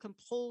people can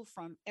pull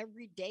from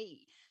every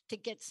day to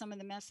get some of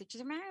the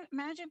messages?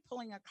 Imagine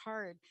pulling a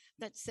card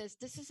that says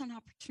this is an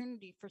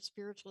opportunity for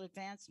spiritual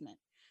advancement.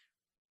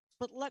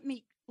 But let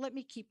me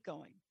keep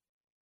going.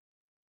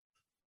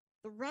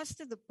 The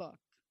rest of the book,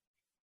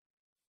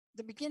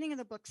 the beginning of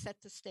the book set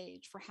the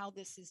stage for how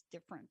this is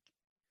different.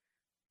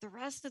 The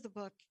rest of the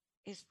book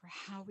is for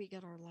how we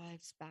get our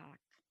lives back.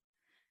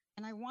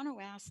 And I want to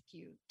ask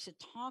you to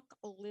talk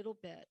a little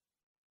bit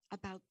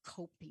about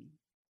coping.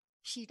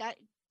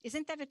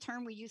 Isn't that a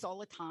term we use all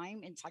the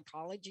time in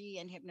psychology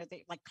and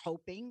hypnosis, like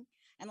coping?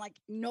 And like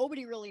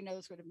nobody really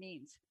knows what it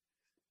means.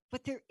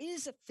 But there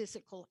is a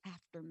physical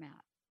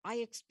aftermath. I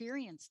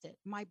experienced it.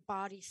 My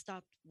body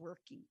stopped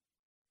working.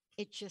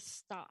 It just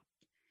stopped.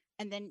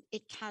 And then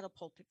it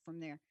catapulted from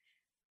there.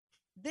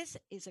 This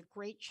is a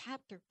great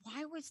chapter.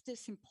 Why was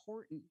this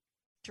important?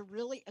 To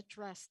really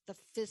address the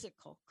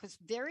physical, because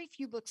very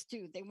few books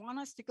do. They want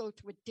us to go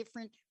to a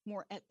different,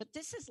 more, but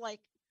this is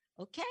like,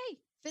 okay,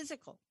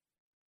 physical.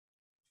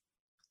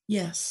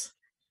 Yes.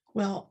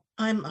 Well,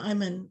 I'm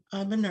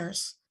a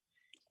nurse,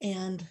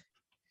 and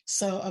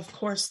so of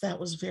course that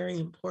was very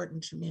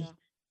important to me. Yeah.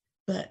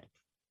 But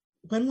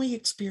when we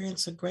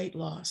experience a great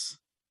loss,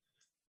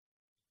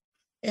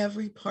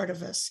 every part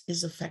of us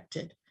is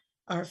affected.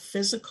 Our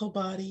physical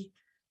body,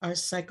 our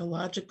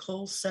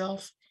psychological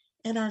self,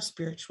 and our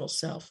spiritual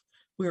self.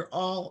 We're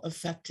all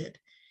affected.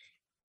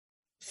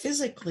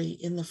 Physically,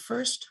 in the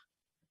first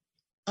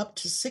up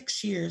to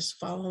 6 years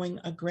following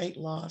a great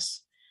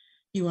loss,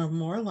 you are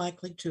more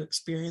likely to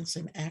experience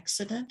an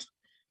accident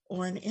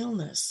or an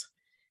illness.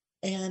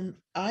 And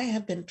I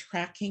have been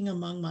tracking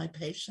among my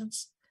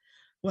patients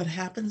what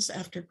happens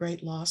after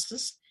great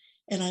losses,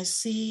 and I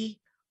see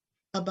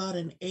about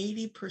an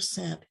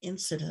 80%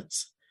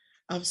 incidence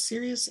of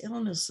serious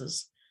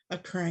illnesses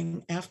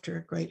occurring after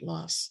a great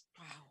loss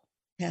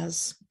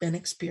has been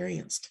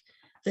experienced.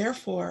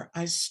 Therefore,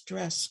 I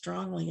stress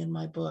strongly in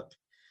my book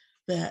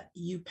that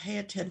you pay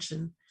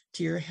attention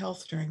to your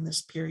health during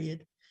this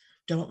period.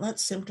 Don't let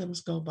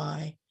symptoms go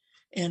by,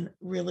 and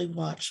really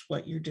watch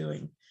what you're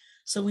doing.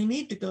 So we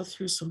need to go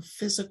through some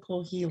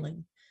physical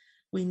healing.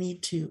 We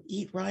need to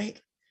eat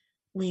right.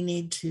 We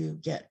need to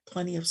get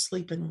plenty of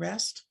sleep and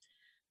rest.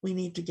 We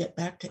need to get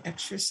back to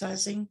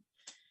exercising,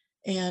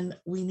 and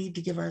we need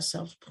to give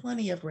ourselves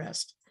plenty of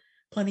rest,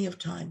 plenty of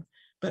time.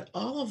 But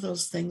all of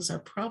those things are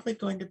probably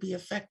going to be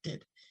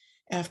affected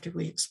after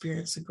we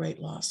experience a great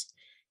loss.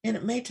 And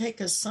it may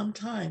take us some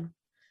time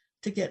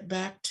to get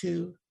back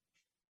to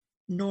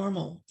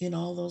normal in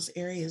all those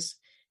areas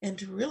and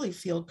to really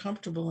feel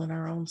comfortable in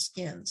our own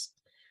skins.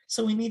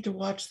 So we need to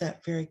watch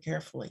that very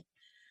carefully.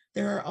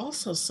 There are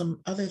also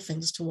some other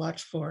things to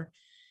watch for.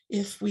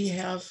 If we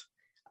have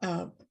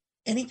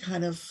any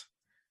kind of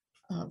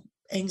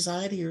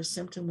anxiety or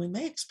symptom, we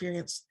may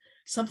experience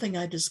something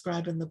I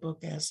describe in the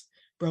book as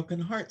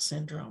broken heart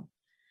syndrome.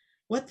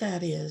 What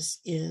that is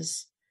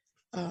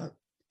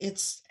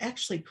it's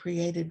actually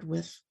created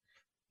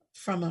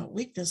from a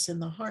weakness in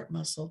the heart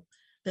muscle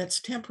that's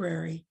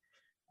temporary,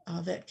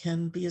 that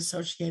can be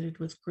associated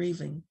with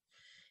grieving.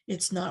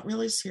 It's not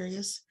really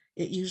serious.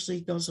 It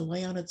usually goes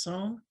away on its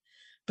own,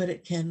 but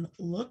it can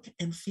look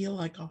and feel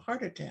like a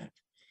heart attack,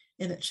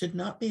 and it should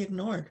not be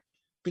ignored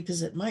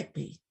because it might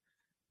be,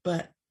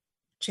 but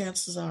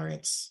chances are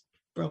it's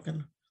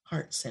broken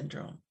heart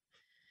syndrome.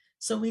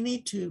 So we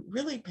need to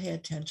really pay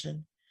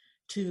attention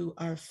to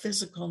our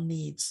physical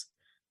needs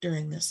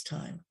during this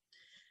time.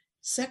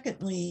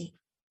 Secondly,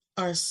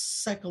 our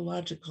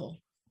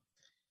psychological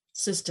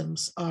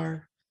systems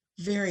are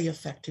very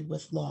affected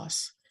with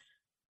loss.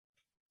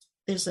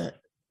 There's a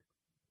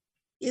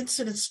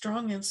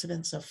strong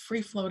incidence of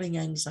free-floating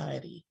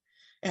anxiety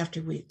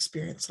after we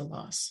experience a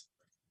loss.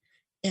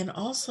 And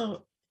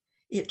also,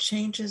 it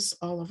changes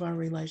all of our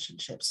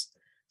relationships.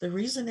 The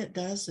reason it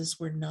does is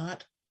we're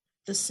not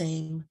the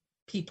same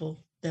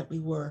people that we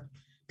were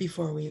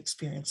before we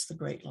experienced the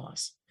great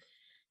loss.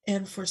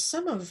 And for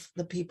some of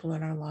the people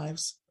in our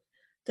lives,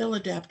 they'll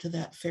adapt to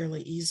that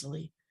fairly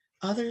easily.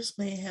 Others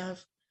may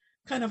have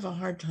kind of a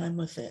hard time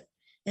with it,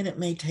 and it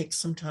may take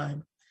some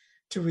time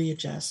to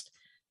readjust.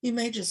 You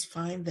may just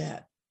find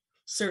that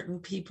certain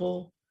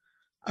people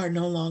are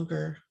no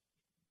longer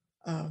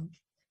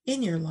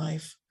in your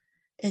life,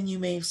 and you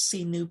may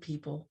see new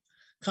people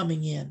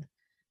coming in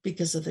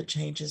because of the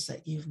changes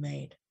that you've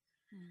made.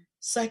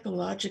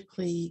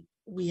 Psychologically,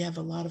 we have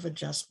a lot of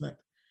adjustment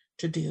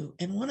to do.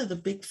 And one of the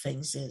big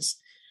things is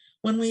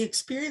when we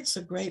experience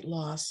a great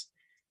loss,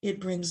 it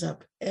brings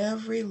up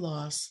every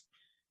loss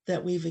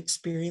that we've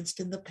experienced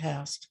in the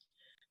past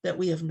that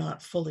we have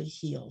not fully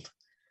healed.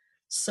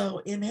 So,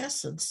 in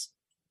essence,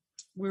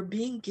 we're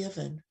being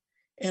given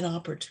an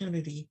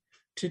opportunity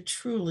to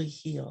truly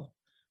heal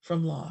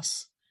from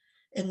loss.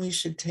 And we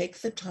should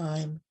take the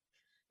time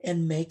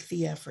and make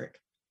the effort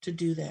to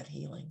do that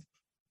healing.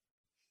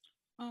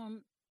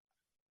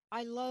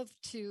 I love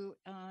to,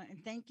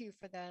 and thank you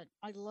for that.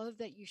 I love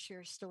that you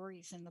share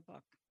stories in the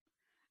book.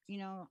 You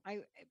know,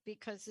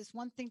 because it's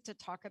one thing to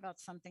talk about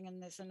something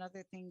and there's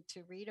another thing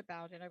to read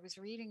about it. I was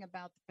reading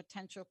about the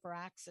potential for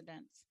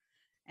accidents,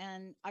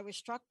 and I was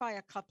struck by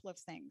a couple of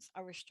things.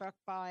 I was struck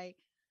by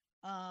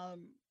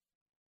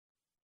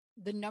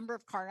the number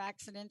of car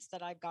accidents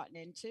that I've gotten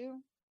into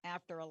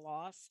after a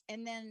loss.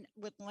 And then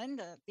with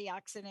Linda, the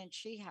accident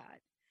she had.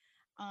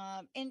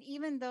 And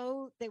even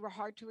though they were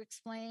hard to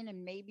explain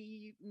and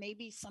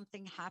maybe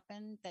something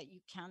happened that you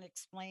can't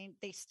explain,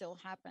 they still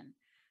happen.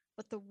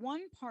 But the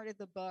one part of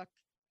the book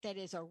that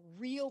is a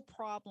real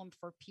problem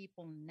for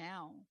people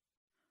now,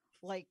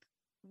 like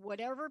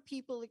whatever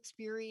people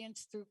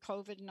experience through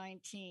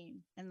COVID-19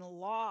 and the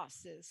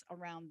losses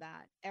around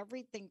that,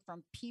 everything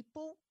from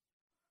people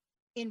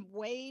in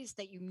ways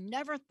that you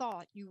never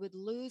thought you would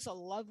lose a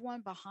loved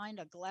one behind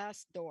a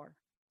glass door.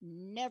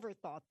 Never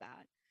thought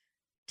that.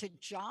 To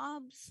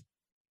jobs,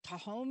 to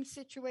home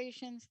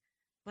situations.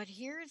 But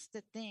here's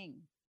the thing,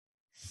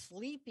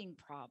 sleeping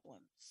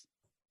problems.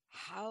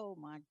 Oh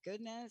my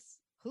goodness,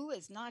 who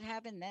is not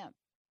having them?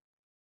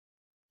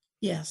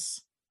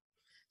 Yes,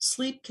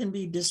 sleep can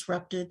be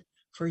disrupted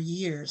for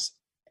years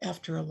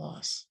after a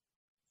loss.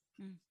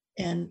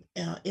 And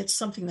it's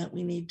something that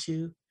we need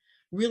to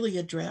really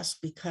address,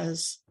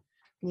 because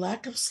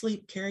lack of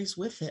sleep carries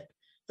with it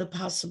the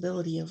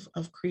possibility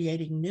of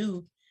creating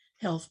new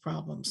health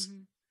problems.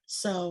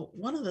 So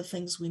one of the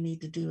things we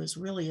need to do is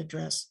really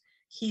address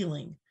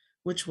healing,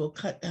 which will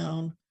cut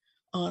down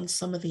on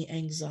some of the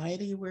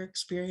anxiety we're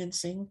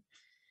experiencing,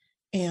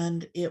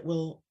 and it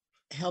will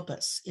help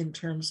us in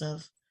terms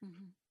of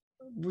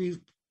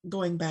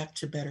going back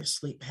to better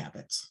sleep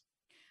habits.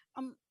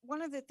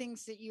 One of the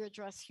things that you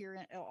address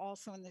here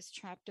also in this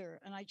chapter,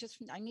 and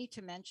I need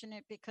to mention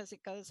it because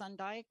it goes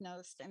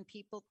undiagnosed and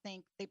people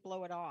think they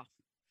blow it off.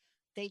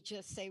 They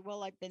just say,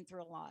 well, I've been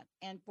through a lot.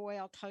 And boy,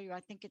 I'll tell you, I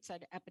think it's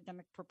at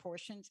epidemic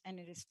proportions, and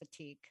it is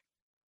fatigue.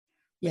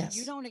 Yes.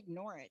 You don't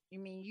ignore it. I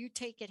mean, you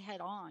take it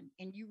head on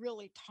and you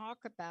really talk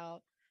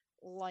about,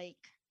 like,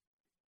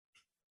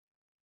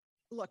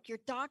 look, your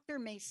doctor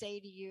may say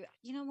to you,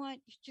 you know what,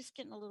 you're just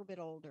getting a little bit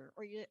older,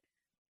 or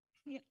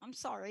I'm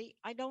sorry,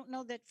 I don't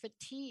know that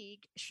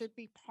fatigue should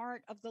be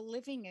part of the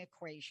living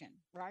equation,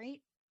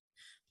 right?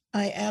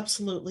 I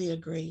absolutely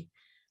agree.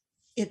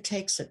 It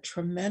takes a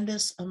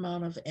tremendous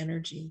amount of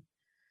energy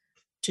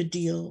to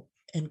deal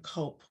and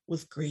cope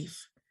with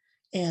grief.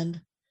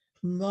 And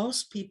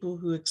most people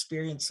who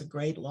experience a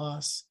great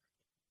loss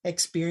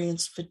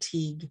experience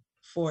fatigue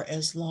for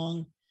as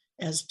long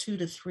as 2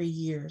 to 3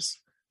 years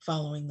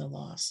following the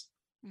loss.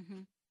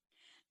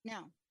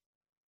 Now,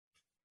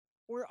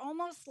 we're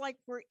almost like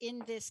we're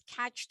in this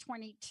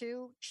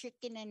catch-22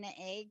 chicken and the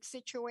egg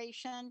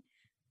situation.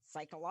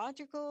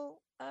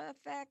 Psychological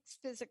effects,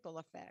 physical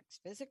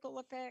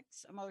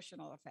effects,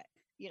 emotional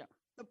effects. You know,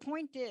 the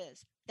point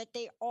is that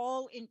they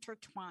all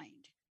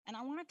intertwined. And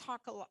I want to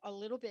talk a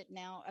little bit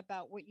now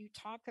about what you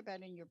talk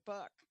about in your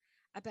book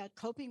about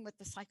coping with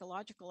the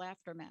psychological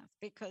aftermath,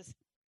 because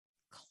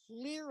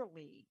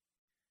clearly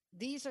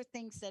these are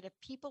things that if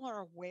people are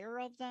aware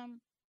of them,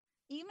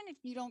 even if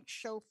you don't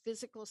show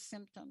physical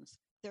symptoms,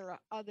 there are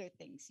other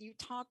things. You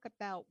talk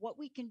about what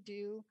we can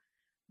do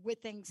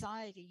with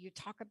anxiety. You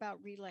talk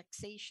about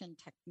relaxation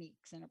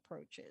techniques and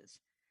approaches.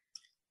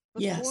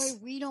 But yes. Boy,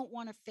 we don't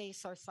want to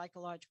face our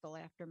psychological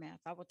aftermath.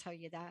 I will tell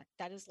you that.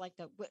 That is like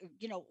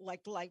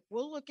like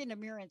we'll look in the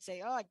mirror and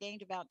say, oh, I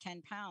gained about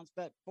 10 pounds.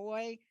 But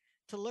boy,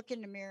 to look in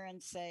the mirror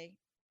and say,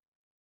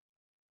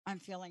 I'm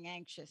feeling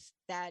anxious,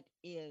 that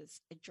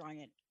is a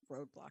giant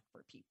roadblock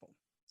for people.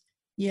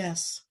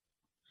 Yes.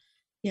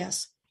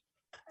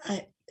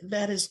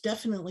 That is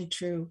definitely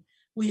true.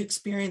 We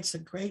experience a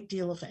great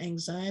deal of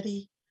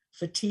anxiety,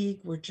 fatigue.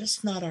 We're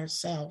just not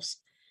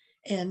ourselves.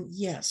 And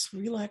yes,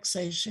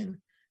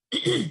 relaxation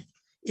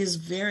is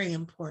very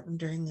important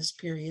during this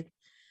period.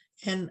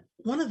 And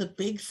one of the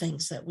big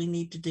things that we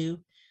need to do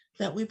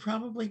that we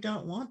probably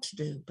don't want to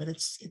do, but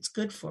it's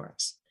good for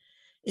us,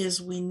 is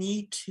we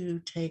need to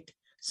take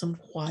some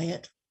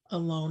quiet,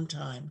 alone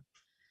time.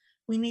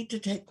 We need to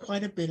take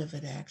quite a bit of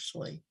it,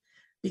 actually,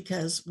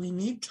 because we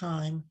need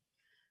time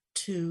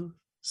to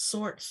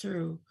sort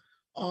through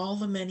all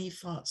the many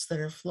thoughts that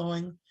are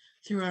flowing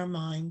through our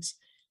minds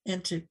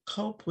and to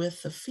cope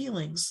with the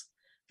feelings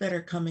that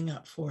are coming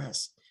up for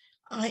us.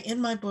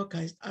 In my book,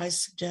 I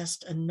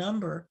suggest a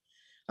number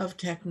of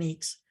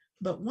techniques,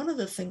 but one of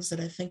the things that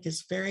I think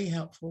is very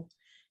helpful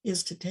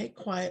is to take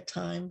quiet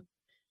time,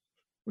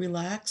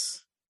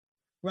 relax,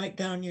 write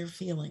down your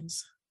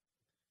feelings.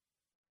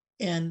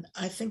 And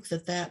I think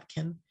that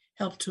can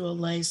help to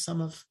allay some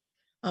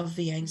of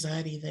the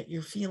anxiety that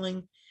you're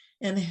feeling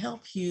and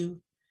help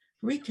you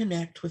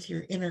reconnect with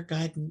your inner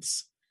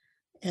guidance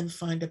and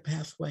find a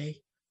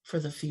pathway for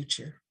the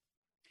future.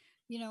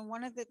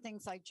 One of the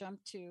things I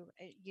jumped to,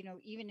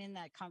 even in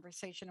that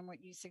conversation and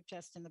what you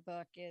suggest in the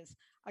book is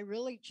I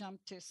really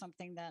jumped to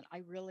something that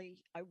I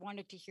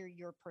wanted to hear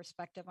your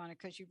perspective on it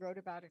because you wrote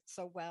about it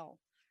so well.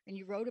 And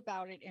you wrote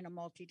about it in a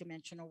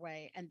multidimensional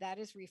way, and that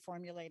is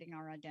reformulating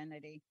our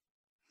identity.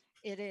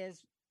 It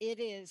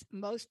is,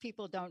 most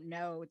people don't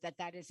know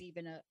that is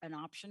even an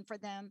option for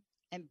them.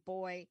 And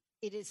boy,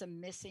 it is a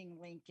missing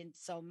link in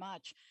so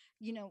much.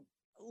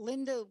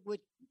 Linda would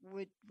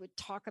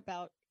talk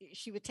about,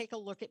 she would take a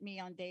look at me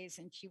on days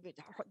and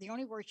the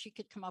only word she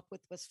could come up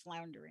with was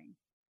floundering.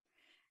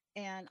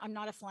 And I'm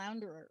not a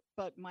flounderer,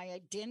 but my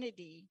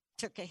identity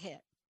took a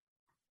hit,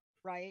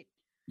 right?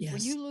 Yes.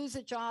 When you lose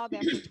a job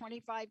after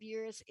 25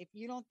 years, if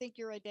you don't think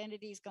your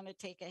identity is going to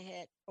take a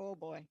hit, oh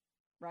boy,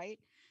 right?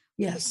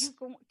 Yes.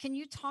 Can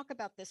you talk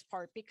about this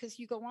part? Because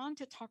you go on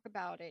to talk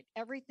about it,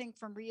 everything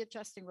from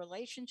readjusting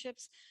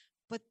relationships,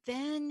 but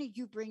then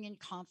you bring in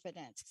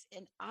confidence.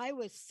 And I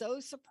was so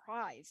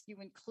surprised you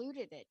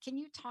included it. Can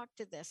you talk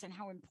to this and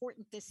how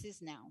important this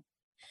is now?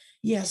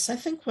 Yes, I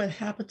think what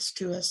happens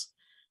to us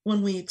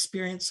when we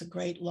experience a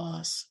great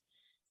loss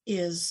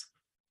is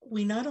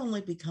we not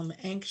only become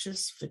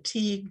anxious,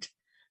 fatigued,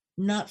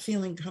 not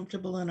feeling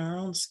comfortable in our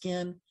own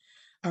skin,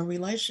 our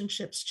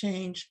relationships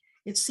change.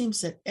 It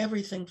seems that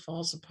everything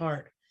falls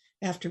apart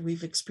after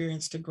we've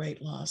experienced a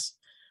great loss.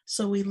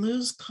 So we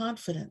lose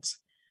confidence.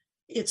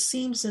 It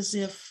seems as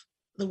if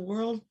the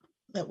world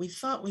that we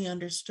thought we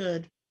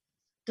understood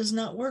does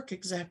not work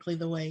exactly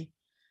the way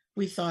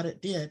we thought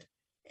it did.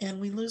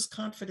 And we lose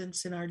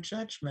confidence in our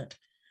judgment.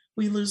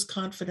 We lose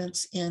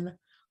confidence in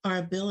our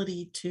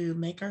ability to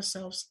make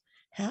ourselves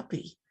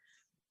happy.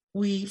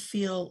 We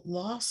feel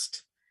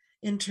lost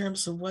in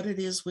terms of what it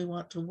is we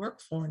want to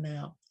work for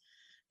now,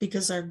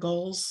 because our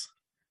goals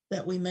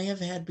that we may have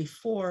had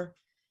before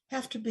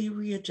have to be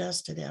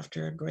readjusted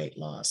after a great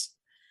loss.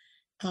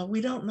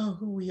 We don't know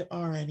who we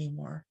are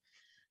anymore.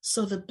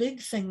 So the big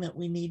thing that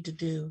we need to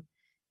do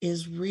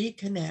is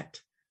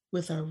reconnect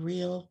with our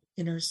real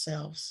inner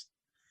selves.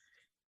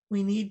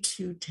 We need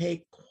to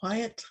take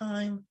quiet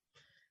time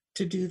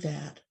to do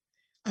that.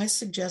 I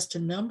suggest a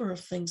number of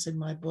things in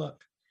my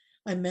book.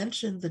 I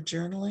mentioned the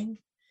journaling.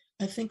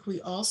 I think we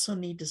also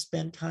need to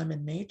spend time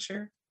in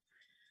nature.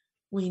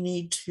 We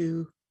need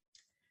to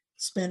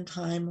spend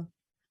time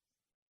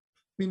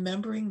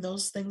remembering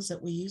those things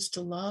that we used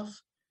to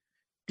love,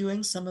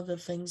 doing some of the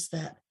things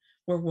that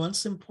were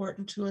once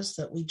important to us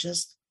that we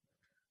just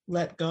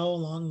let go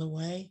along the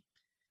way.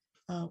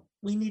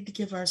 We need to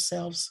give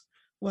ourselves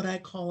what I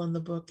call in the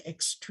book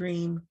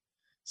extreme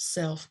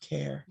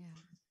self-care. Yeah.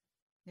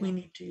 Yeah. We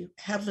need to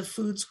have the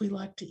foods we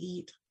like to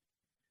eat.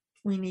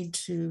 We need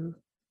to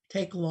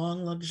take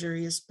long,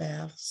 luxurious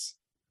baths.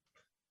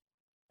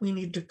 We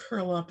need to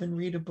curl up and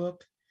read a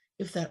book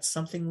if that's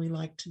something we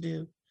like to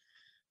do.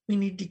 We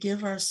need to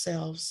give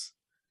ourselves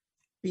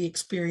the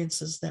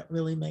experiences that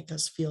really make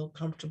us feel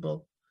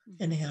comfortable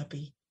and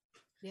happy.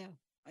 Yeah.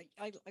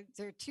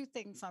 There are two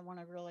things I want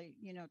to really,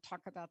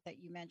 talk about that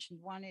you mentioned.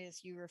 One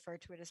is you refer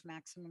to it as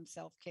maximum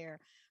self-care,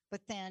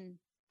 but then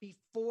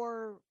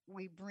before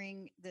we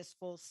bring this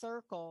full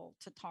circle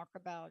to talk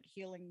about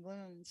healing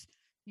wounds,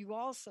 you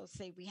also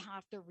say we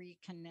have to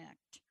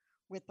reconnect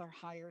with our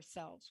higher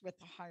selves, with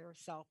the higher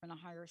self and a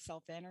higher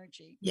self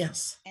energy.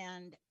 Yes.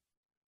 And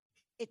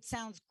it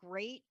sounds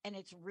great, and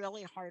it's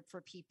really hard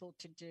for people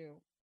to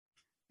do.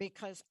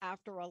 Because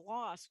after a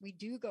loss, we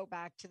do go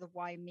back to the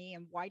why me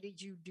and why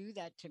did you do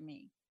that to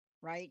me,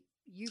 right?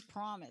 You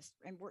promised,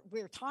 and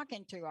we're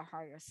talking to a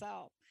higher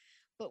self.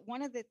 But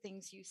one of the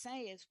things you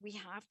say is we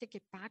have to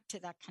get back to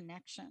that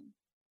connection.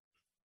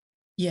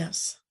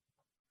 Yes.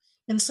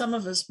 And some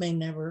of us may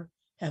never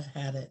have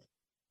had it.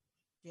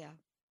 Yeah.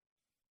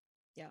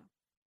 Yeah.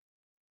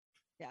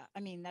 Yeah. I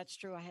mean, that's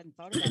true. I hadn't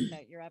thought about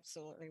that. You're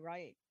absolutely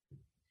right.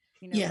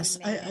 Yes,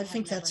 I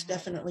think that's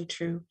definitely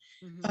true.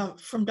 Mm-hmm.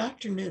 From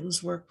Dr.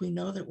 Newton's work, we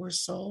know that we're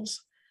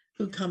souls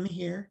who come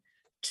here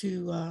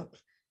to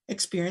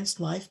experience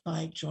life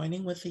by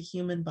joining with the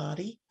human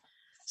body.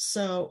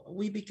 So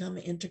we become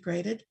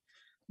integrated,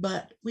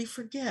 but we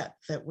forget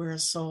that we're a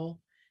soul,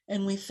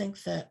 and we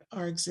think that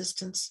our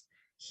existence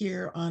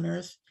here on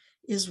Earth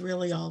is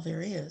really all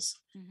there is.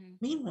 Mm-hmm.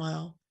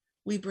 Meanwhile,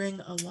 we bring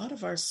a lot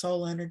of our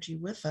soul energy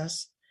with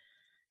us,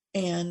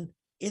 and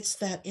it's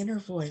that inner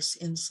voice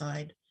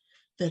inside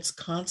that's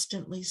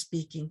constantly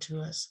speaking to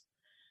us.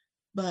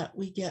 But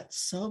we get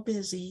so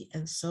busy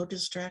and so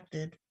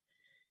distracted,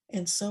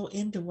 and so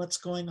into what's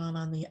going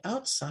on the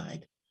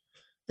outside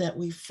that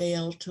we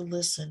fail to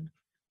listen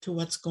to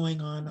what's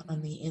going on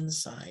the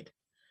inside.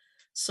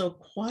 So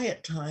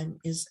quiet time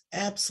is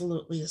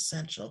absolutely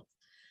essential.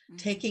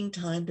 Taking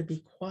time to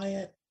be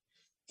quiet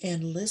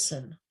and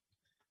listen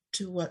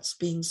to what's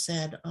being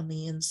said on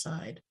the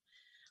inside.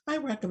 I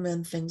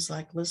recommend things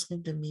like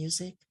listening to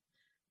music,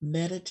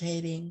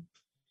 meditating,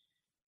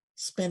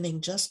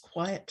 spending just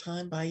quiet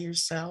time by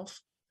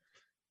yourself,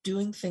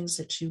 doing things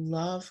that you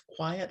love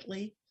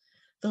quietly.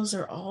 Those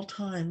are all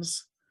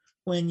times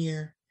when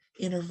your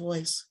inner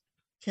voice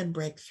can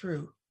break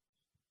through.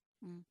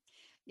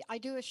 Yeah, I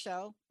do a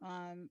show.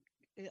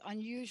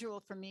 Unusual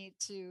for me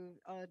to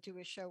do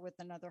a show with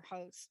another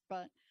host,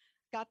 but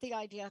got the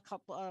idea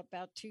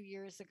about 2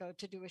 years ago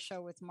to do a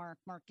show with Mark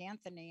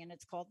Anthony, and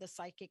it's called The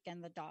Psychic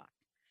and the Doc.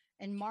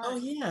 And Oh,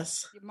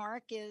 yes.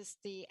 Mark is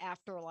the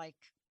afterlife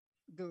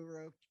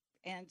guru,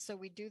 and so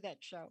we do that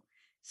show.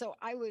 So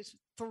I was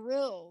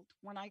thrilled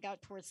when I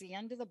got towards the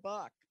end of the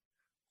book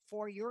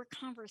for your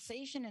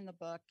conversation in the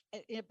book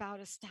about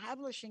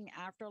establishing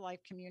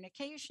afterlife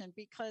communication,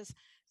 because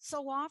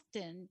so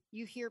often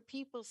you hear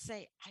people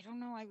say, I don't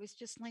know, I was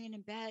just laying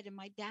in bed and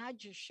my dad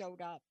just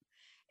showed up.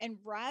 And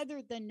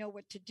rather than know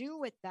what to do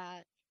with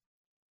that,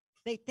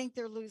 they think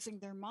they're losing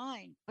their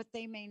mind, but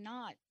they may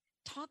not.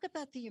 Talk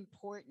about the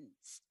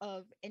importance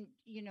of, and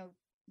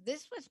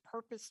this was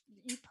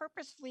you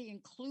purposefully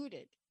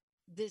included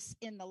this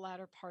in the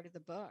latter part of the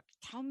book.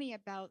 Tell me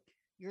about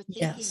your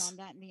thinking on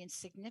that and the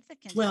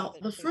insignificance. Well,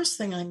 the first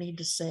thing I need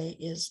to say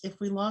is if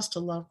we lost a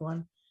loved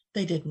one,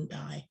 they didn't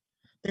die.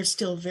 They're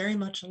still very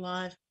much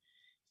alive.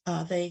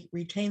 They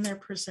retain their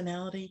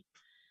personality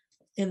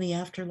in the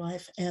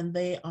afterlife, and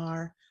they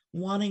are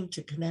wanting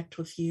to connect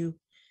with you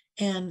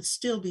and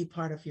still be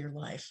part of your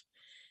life.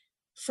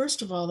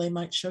 First of all, they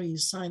might show you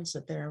signs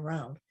that they're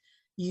around.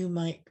 You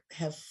might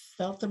have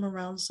felt them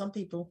around. Some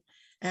people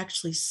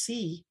actually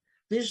see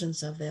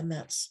visions of them.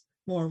 That's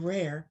more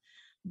rare,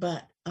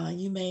 but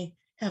you may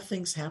have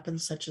things happen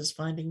such as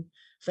finding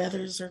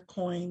feathers or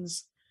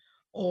coins,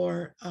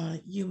 or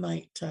you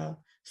might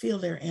feel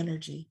their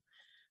energy.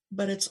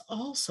 But it's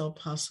also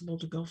possible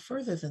to go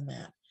further than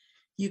that.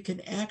 You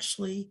can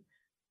actually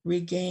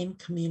regain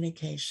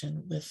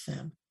communication with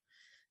them.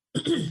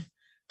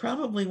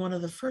 Probably one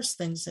of the first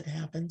things that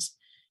happens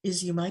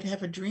is you might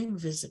have a dream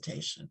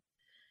visitation.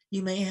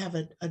 You may have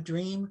a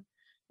dream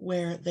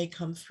where they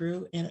come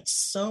through and it's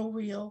so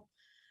real.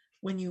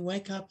 When you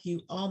wake up,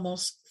 you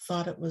almost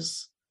thought it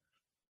was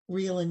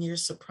real and you're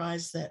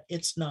surprised that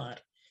it's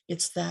not.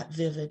 It's that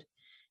vivid.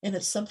 And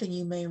it's something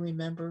you may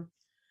remember,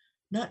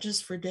 not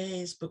just for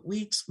days, but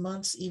weeks,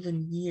 months,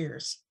 even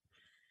years.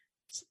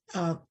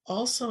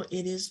 Also,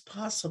 it is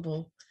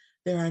possible,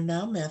 there are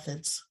now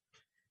methods,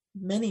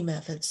 many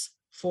methods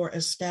for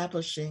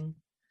reestablishing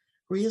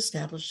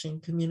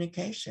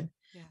communication.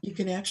 Yeah. You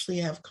can actually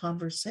have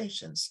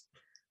conversations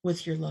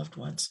with your loved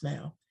ones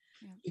now.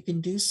 Yeah. You can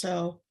do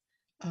so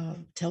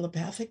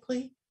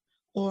telepathically,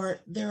 or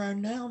there are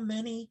now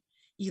many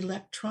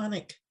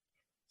electronic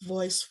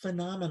voice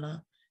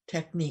phenomena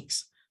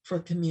techniques for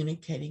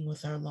communicating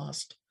with our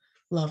lost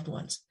loved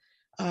ones.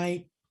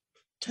 I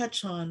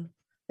touch on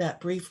that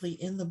briefly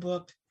in the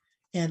book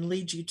and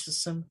lead you to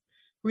some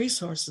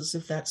resources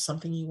if that's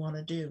something you want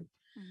to do.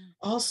 Mm-hmm.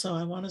 Also,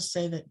 I want to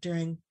say that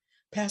during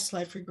past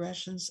life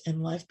regressions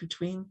and life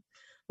between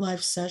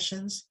life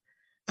sessions,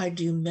 I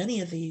do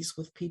many of these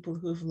with people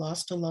who have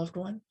lost a loved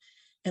one,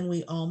 and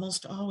we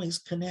almost always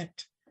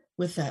connect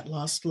with that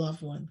lost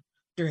loved one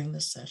during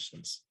the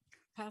sessions.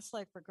 Past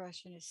life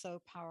regression is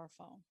so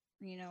powerful.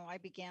 I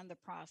began the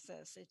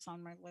process. It's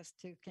on my list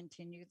to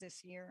continue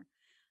this year.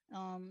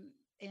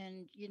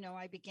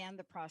 I began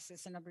the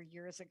process a number of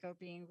years ago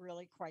being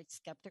really quite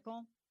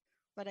skeptical.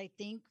 But I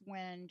think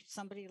when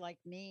somebody like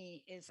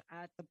me is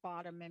at the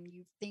bottom and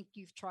you think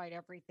you've tried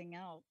everything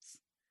else,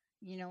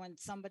 and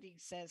somebody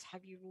says,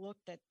 have you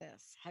looked at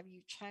this? Have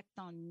you checked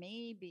on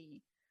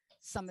maybe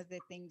some of the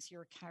things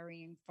you're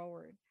carrying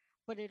forward?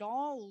 But it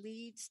all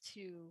leads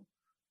to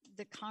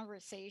the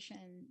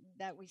conversation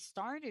that we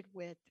started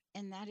with,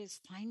 and that is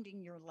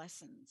finding your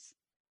lessons.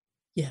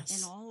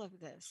 Yes. In all of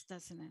this,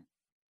 doesn't it?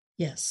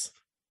 Yes.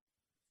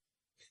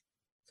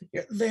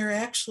 There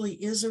actually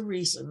is a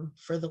reason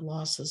for the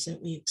losses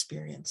that we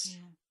experience.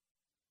 Yeah.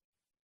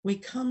 We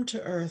come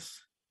to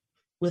Earth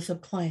with a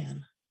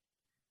plan.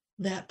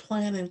 That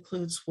plan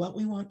includes what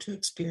we want to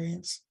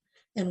experience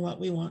and what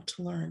we want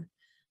to learn.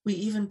 We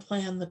even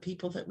plan the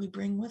people that we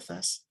bring with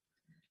us.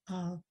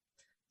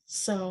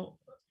 So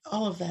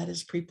all of that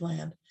is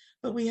pre-planned,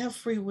 but we have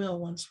free will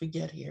once we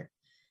get here.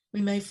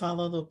 We may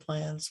follow the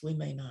plans, we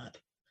may not.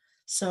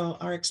 So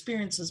our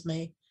experiences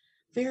may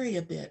vary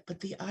a bit,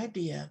 but the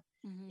idea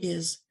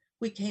is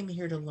we came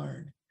here to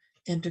learn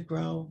and to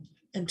grow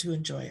and to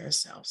enjoy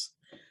ourselves.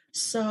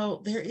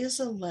 So there is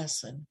a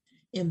lesson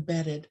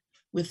embedded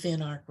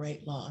within our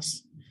great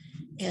loss.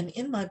 And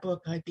in my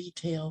book, I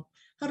detail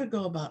how to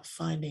go about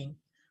finding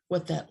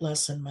what that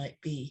lesson might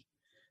be.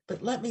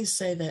 But let me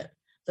say that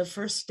the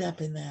first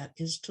step in that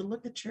is to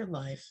look at your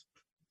life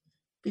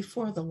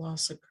before the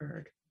loss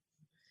occurred.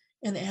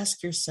 And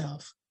ask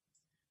yourself,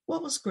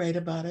 what was great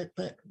about it,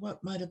 but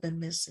what might have been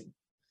missing?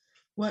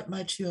 What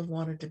might you have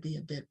wanted to be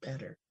a bit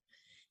better?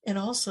 And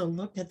also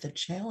look at the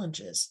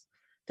challenges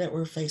that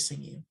were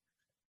facing you.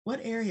 What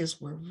areas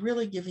were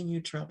really giving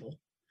you trouble?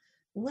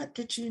 What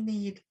did you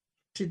need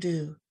to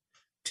do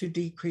to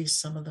decrease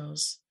some of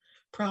those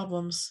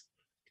problems,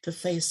 to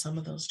face some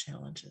of those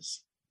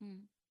challenges?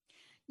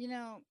 You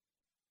know,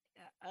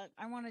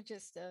 I want to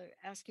just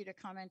ask you to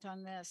comment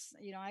on this.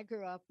 You know, I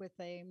grew up with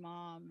a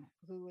mom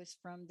who was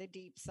from the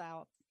deep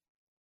South,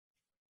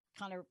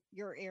 kind of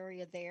your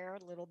area there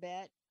a little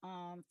bit.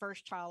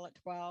 First child at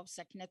 12,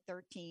 second at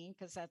 13,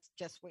 because that's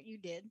just what you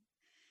did.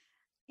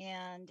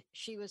 And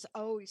she was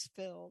always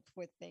filled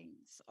with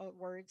things,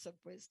 words of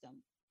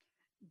wisdom.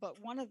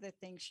 But one of the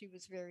things she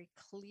was very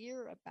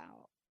clear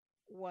about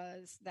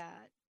was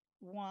that,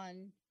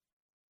 one,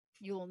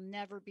 you'll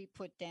never be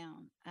put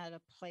down at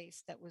a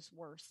place that was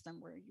worse than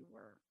where you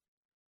were.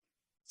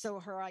 So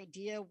her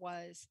idea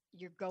was,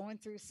 you're going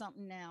through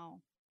something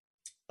now,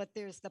 but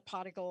there's the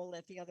pot of gold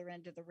at the other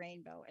end of the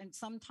rainbow. And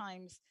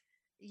sometimes,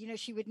 you know,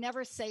 she would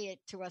never say it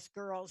to us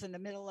girls in the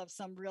middle of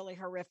some really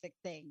horrific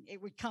thing. It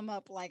would come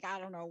up like, I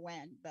don't know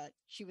when, but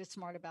she was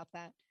smart about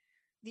that.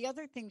 The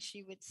other thing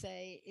she would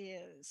say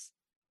is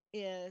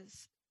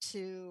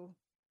to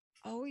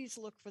always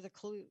look for the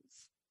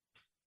clues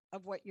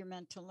of what you're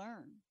meant to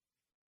learn.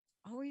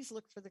 Always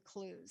look for the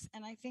clues.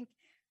 And I think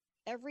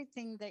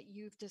everything that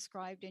you've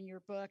described in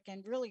your book,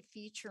 and really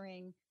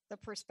featuring the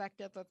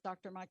perspective of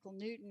Dr. Michael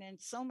Newton and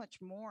so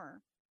much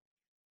more,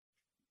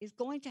 is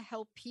going to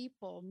help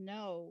people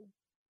know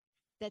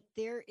that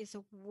there is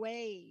a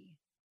way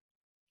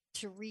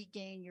to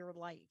regain your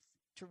life,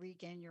 to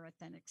regain your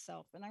authentic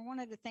self. And I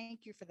wanted to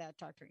thank you for that,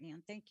 Dr.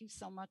 Ann. Thank you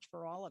so much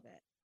for all of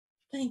it.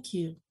 Thank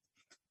you.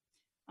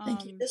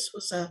 Thank you. This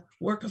was a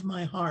work of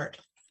my heart.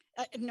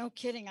 No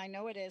kidding. I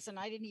know it is. And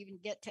I didn't even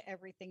get to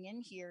everything in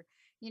here.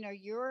 You know,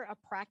 you're a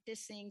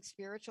practicing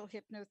spiritual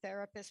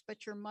hypnotherapist,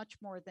 but you're much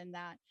more than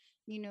that.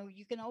 You know,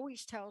 you can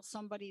always tell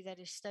somebody that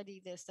has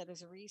studied this, that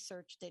has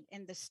researched it,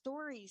 and the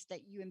stories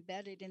that you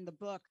embedded in the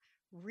book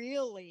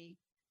really,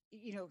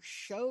 you know,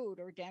 showed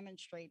or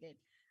demonstrated.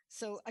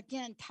 So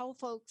again, tell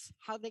folks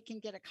how they can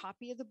get a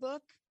copy of the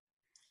book,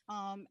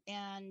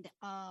 and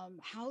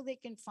how they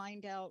can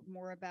find out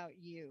more about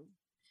you.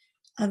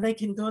 They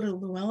can go to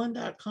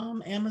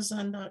Llewellyn.com,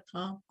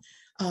 Amazon.com,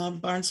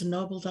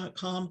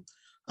 BarnesandNoble.com.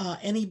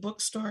 Any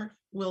bookstore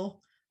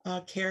will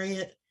carry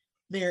it.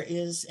 There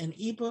is an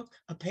ebook,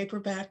 a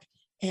paperback,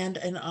 and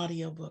an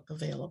audiobook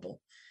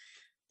available.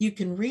 You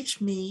can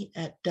reach me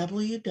at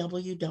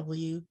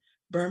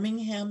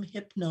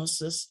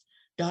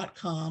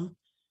www.birminghamhypnosis.com.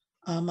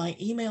 My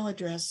email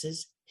address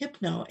is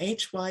hypno,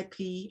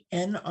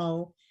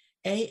 HYPNO,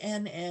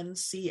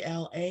 ANNCLARK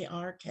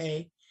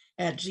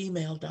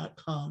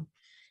 @gmail.com.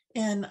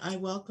 And I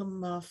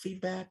welcome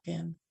feedback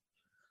and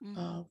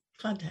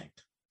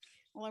contact.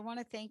 Well, I want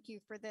to thank you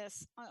for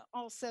this.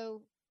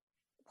 Also,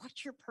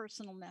 what's your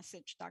personal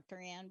message, Dr.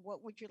 Ann?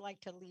 What would you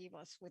like to leave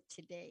us with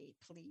today,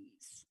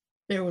 please?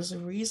 There was a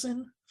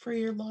reason for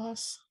your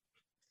loss,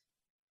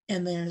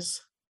 and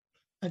there's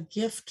a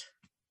gift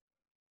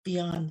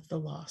beyond the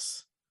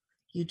loss.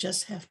 You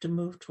just have to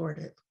move toward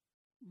it.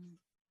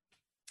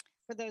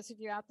 For those of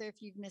you out there,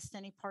 if you've missed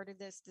any part of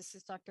this, this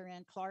is Dr.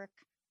 Ann Clark.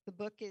 The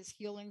book is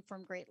Healing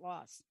from Great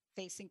Loss,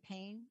 Facing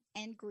Pain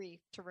and Grief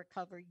to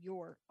Recover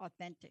Your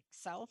Authentic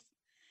Self.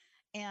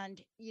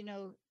 And, you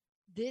know,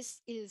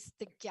 this is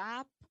the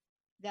gap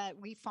that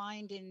we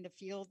find in the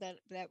field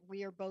that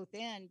we are both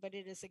in, but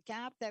it is a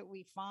gap that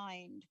we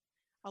find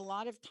a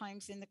lot of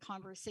times in the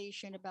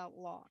conversation about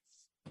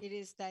loss. It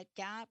is that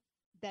gap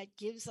that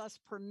gives us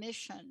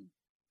permission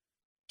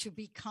to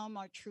become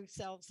our true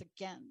selves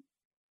again,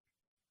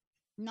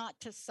 not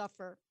to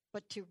suffer,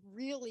 but to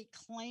really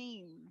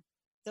claim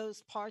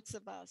those parts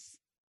of us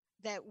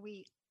that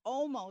we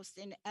almost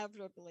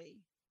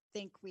inevitably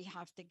think we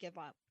have to give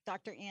up.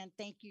 Dr. Ann,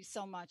 thank you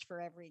so much for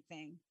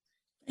everything.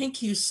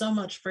 Thank you so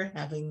much for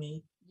having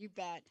me. You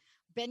bet.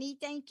 Benny,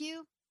 thank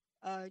you.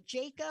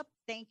 Jacob,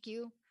 thank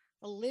you.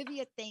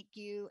 Olivia, thank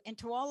you. And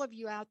to all of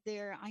you out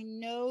there, I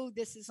know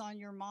this is on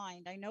your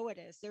mind. I know it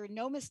is. There are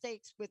no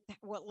mistakes with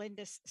what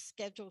Linda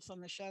schedules on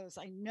the shows.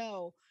 I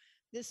know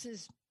this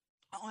is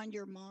on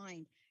your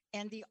mind.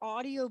 And the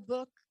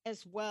audiobook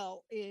as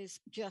well is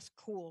just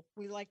cool.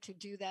 We like to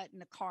do that in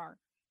the car.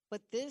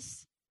 But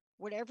this,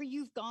 whatever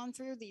you've gone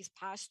through these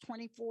past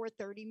 24,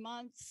 30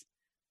 months,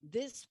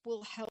 this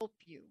will help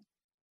you.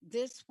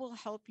 This will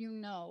help you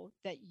know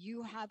that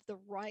you have the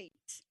right,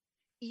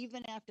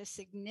 even after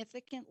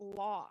significant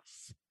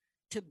loss,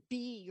 to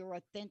be your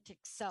authentic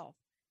self,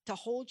 to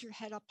hold your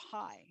head up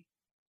high,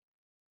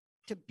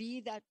 to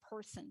be that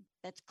person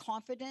that's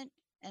confident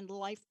and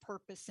life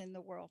purpose in the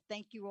world.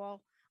 Thank you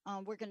all.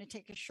 We're going to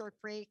take a short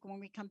break. When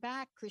we come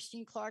back,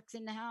 Christine Clark's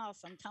in the house.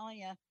 I'm telling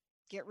you,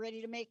 get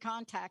ready to make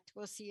contact.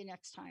 We'll see you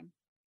next time.